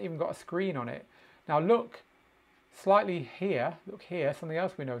it hasn't even got a screen on it. Now look slightly here, look here, something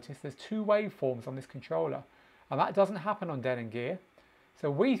else we noticed, there's two waveforms on this controller, and that doesn't happen on Denon gear. So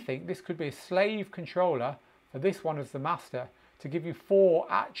we think this could be a slave controller for this one as the master, to give you 4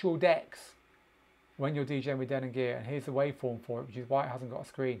 actual decks when you're DJing with Denon gear, and here's the waveform for it, which is why it hasn't got a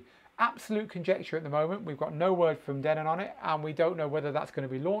screen. Absolute conjecture at the moment. We've got no word from Denon on it, and we don't know whether that's going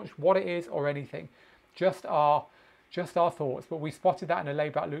to be launched, what it is, or anything. Just our thoughts. But we spotted that in a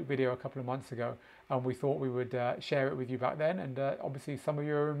Laidback Luke video a couple of months ago, and we thought we would share it with you back then, and obviously some of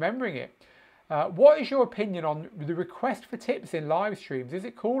you are remembering it. What is your opinion on the request for tips in live streams? Is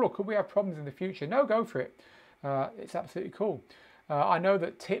it cool, or could we have problems in the future? No, go for it. It's absolutely cool. I know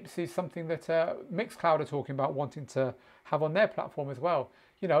that tips is something that Mixcloud are talking about wanting to have on their platform as well.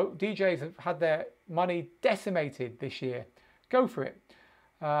 You know, DJs have had their money decimated this year. Go for it.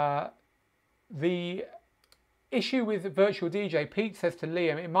 The issue with Virtual DJ, Pete says to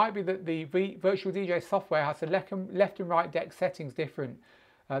Liam, it might be that the Virtual DJ software has the left and right deck settings different.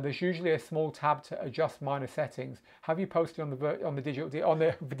 There's usually a small tab to adjust minor settings. Have you posted on the digital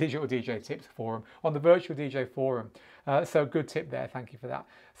DJ tips forum, on the Virtual DJ forum? So good tip there. Thank you for that.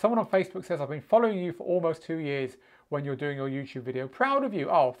 Someone on Facebook says, I've been following you for almost 2 years when you're doing your YouTube video. Proud of you.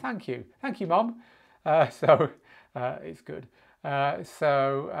 Oh, thank you. Thank you, Mum. It's good.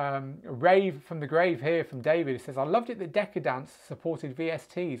 Rave from the Grave here from David. It says, I loved it that Decadance supported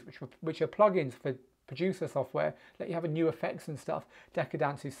VSTs, which are plugins for producer software, let you have a new effects and stuff.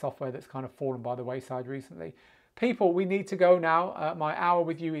 Decadance is software that's kind of fallen by the wayside recently. People, we need to go now. My hour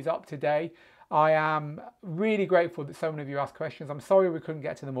with you is up today. I am really grateful that so many of you asked questions. I'm sorry we couldn't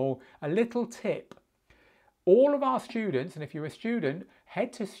get to them all. A little tip. All of our students, and if you're a student,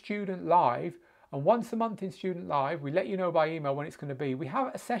 head to Student Live, and once a month in Student Live, we let you know by email when it's going to be. We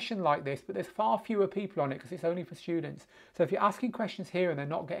have a session like this, but there's far fewer people on it because it's only for students. So if you're asking questions here and they're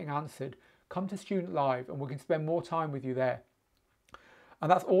not getting answered, come to Student Live and we can spend more time with you there.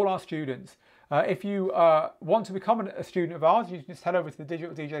 And that's all our students. If you want to become a student of ours, you can just head over to the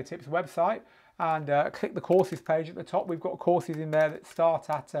Digital DJ Tips website and click the courses page at the top. We've got courses in there that start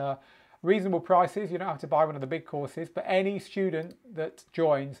at reasonable prices. You don't have to buy one of the big courses, but any student that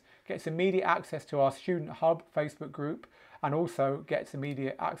joins gets immediate access to our Student Hub Facebook group, and also gets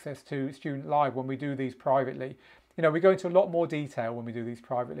immediate access to Student Live when we do these privately. You know, we go into a lot more detail when we do these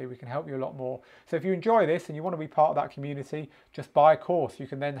privately. We can help you a lot more. So if you enjoy this and you want to be part of that community, just buy a course. You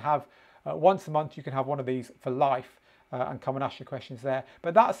can then have, once a month, you can have one of these for life and come and ask your questions there.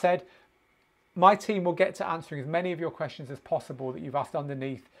 But that said, my team will get to answering as many of your questions as possible that you've asked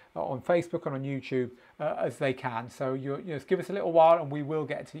underneath on Facebook and on YouTube as they can. So just give us a little while and we will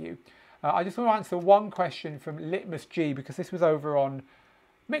get to you. I just want to answer one question from Litmus G, because this was over on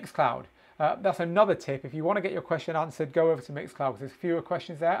Mixcloud. That's another tip. If you want to get your question answered, go over to Mixcloud, because there's fewer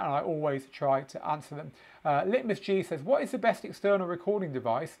questions there and I always try to answer them. Litmus G says, what is the best external recording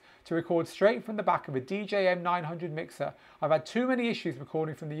device to record straight from the back of a DJing 900 mixer? I've had too many issues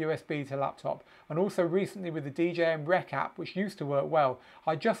recording from the USB to laptop, and also recently with the DJing Rec app, which used to work well.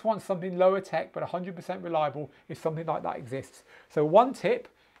 I just want something lower tech but 100% reliable if something like that exists. So one tip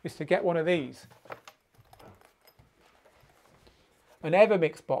is to get one of these. An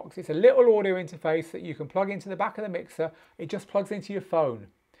Evermix box. It's a little audio interface that you can plug into the back of the mixer. It just plugs into your phone.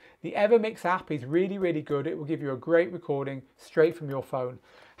 The Evermix app is really, really good. It will give you a great recording straight from your phone.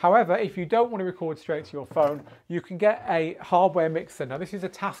 However, if you don't want to record straight to your phone, you can get a hardware mixer. Now this is a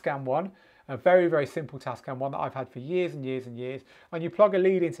Tascam one, a very, very simple Tascam one that I've had for years and years and years. And you plug a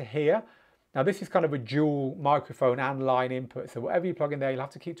lead into here. Now this is kind of a dual microphone and line input, so whatever you plug in there, you'll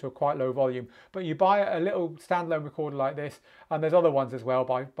have to keep to a quite low volume. But you buy a little standalone recorder like this, and there's other ones as well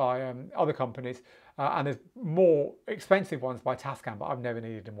by other companies, and there's more expensive ones by Tascam, but I've never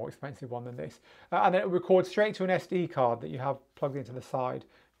needed a more expensive one than this. And then it records straight to an SD card that you have plugged into the side.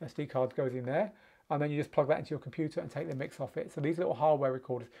 SD card goes in there, and then you just plug that into your computer and take the mix off it. So these little hardware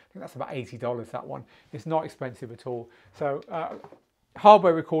recorders, I think that's about $80, that one. It's not expensive at all. So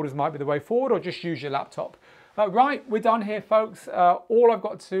hardware recorders might be the way forward, or just use your laptop. Right, we're done here, folks. All I've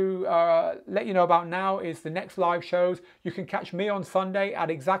got to let you know about now is the next live shows. You can catch me on Sunday at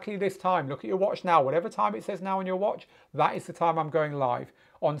exactly this time. Look at your watch now. Whatever time it says now on your watch, that is the time I'm going live.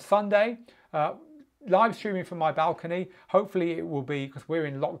 On Sunday, live streaming from my balcony. Hopefully it will be, because we're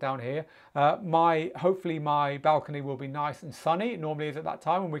in lockdown here, hopefully my balcony will be nice and sunny. It normally is at that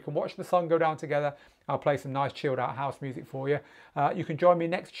time, and we can watch the sun go down together. I'll play some nice chilled out house music for you. You can join me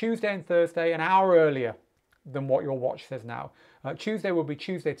next Tuesday and Thursday, an hour earlier than what your watch says now. Tuesday will be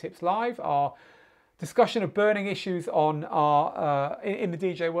Tuesday Tips Live, our discussion of burning issues on our in the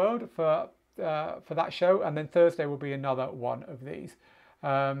DJ world for that show, and then Thursday will be another one of these.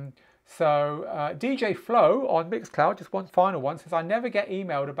 DJ Flo on Mixcloud, just one final one, says, I never get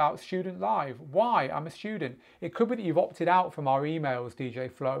emailed about Student Live. Why? I'm a student. It could be that you've opted out from our emails,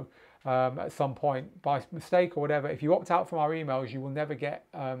 DJ Flo, at some point by mistake or whatever. If you opt out from our emails, you will never get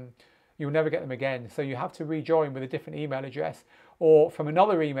them again. So you have to rejoin with a different email address, or from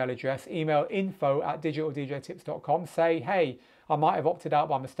another email address. Email info@digitaldjtips.com. Say, hey, I might have opted out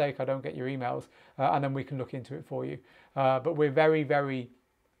by mistake. I don't get your emails, and then we can look into it for you. But we're very, very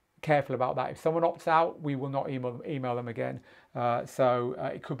careful about that. If someone opts out, we will not email them again.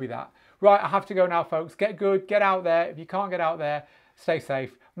 It could be that. Right, I have to go now, folks. Get good, get out there. If you can't get out there, stay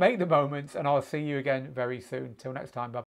safe, make the moments, and I'll see you again very soon. Till next time, bye.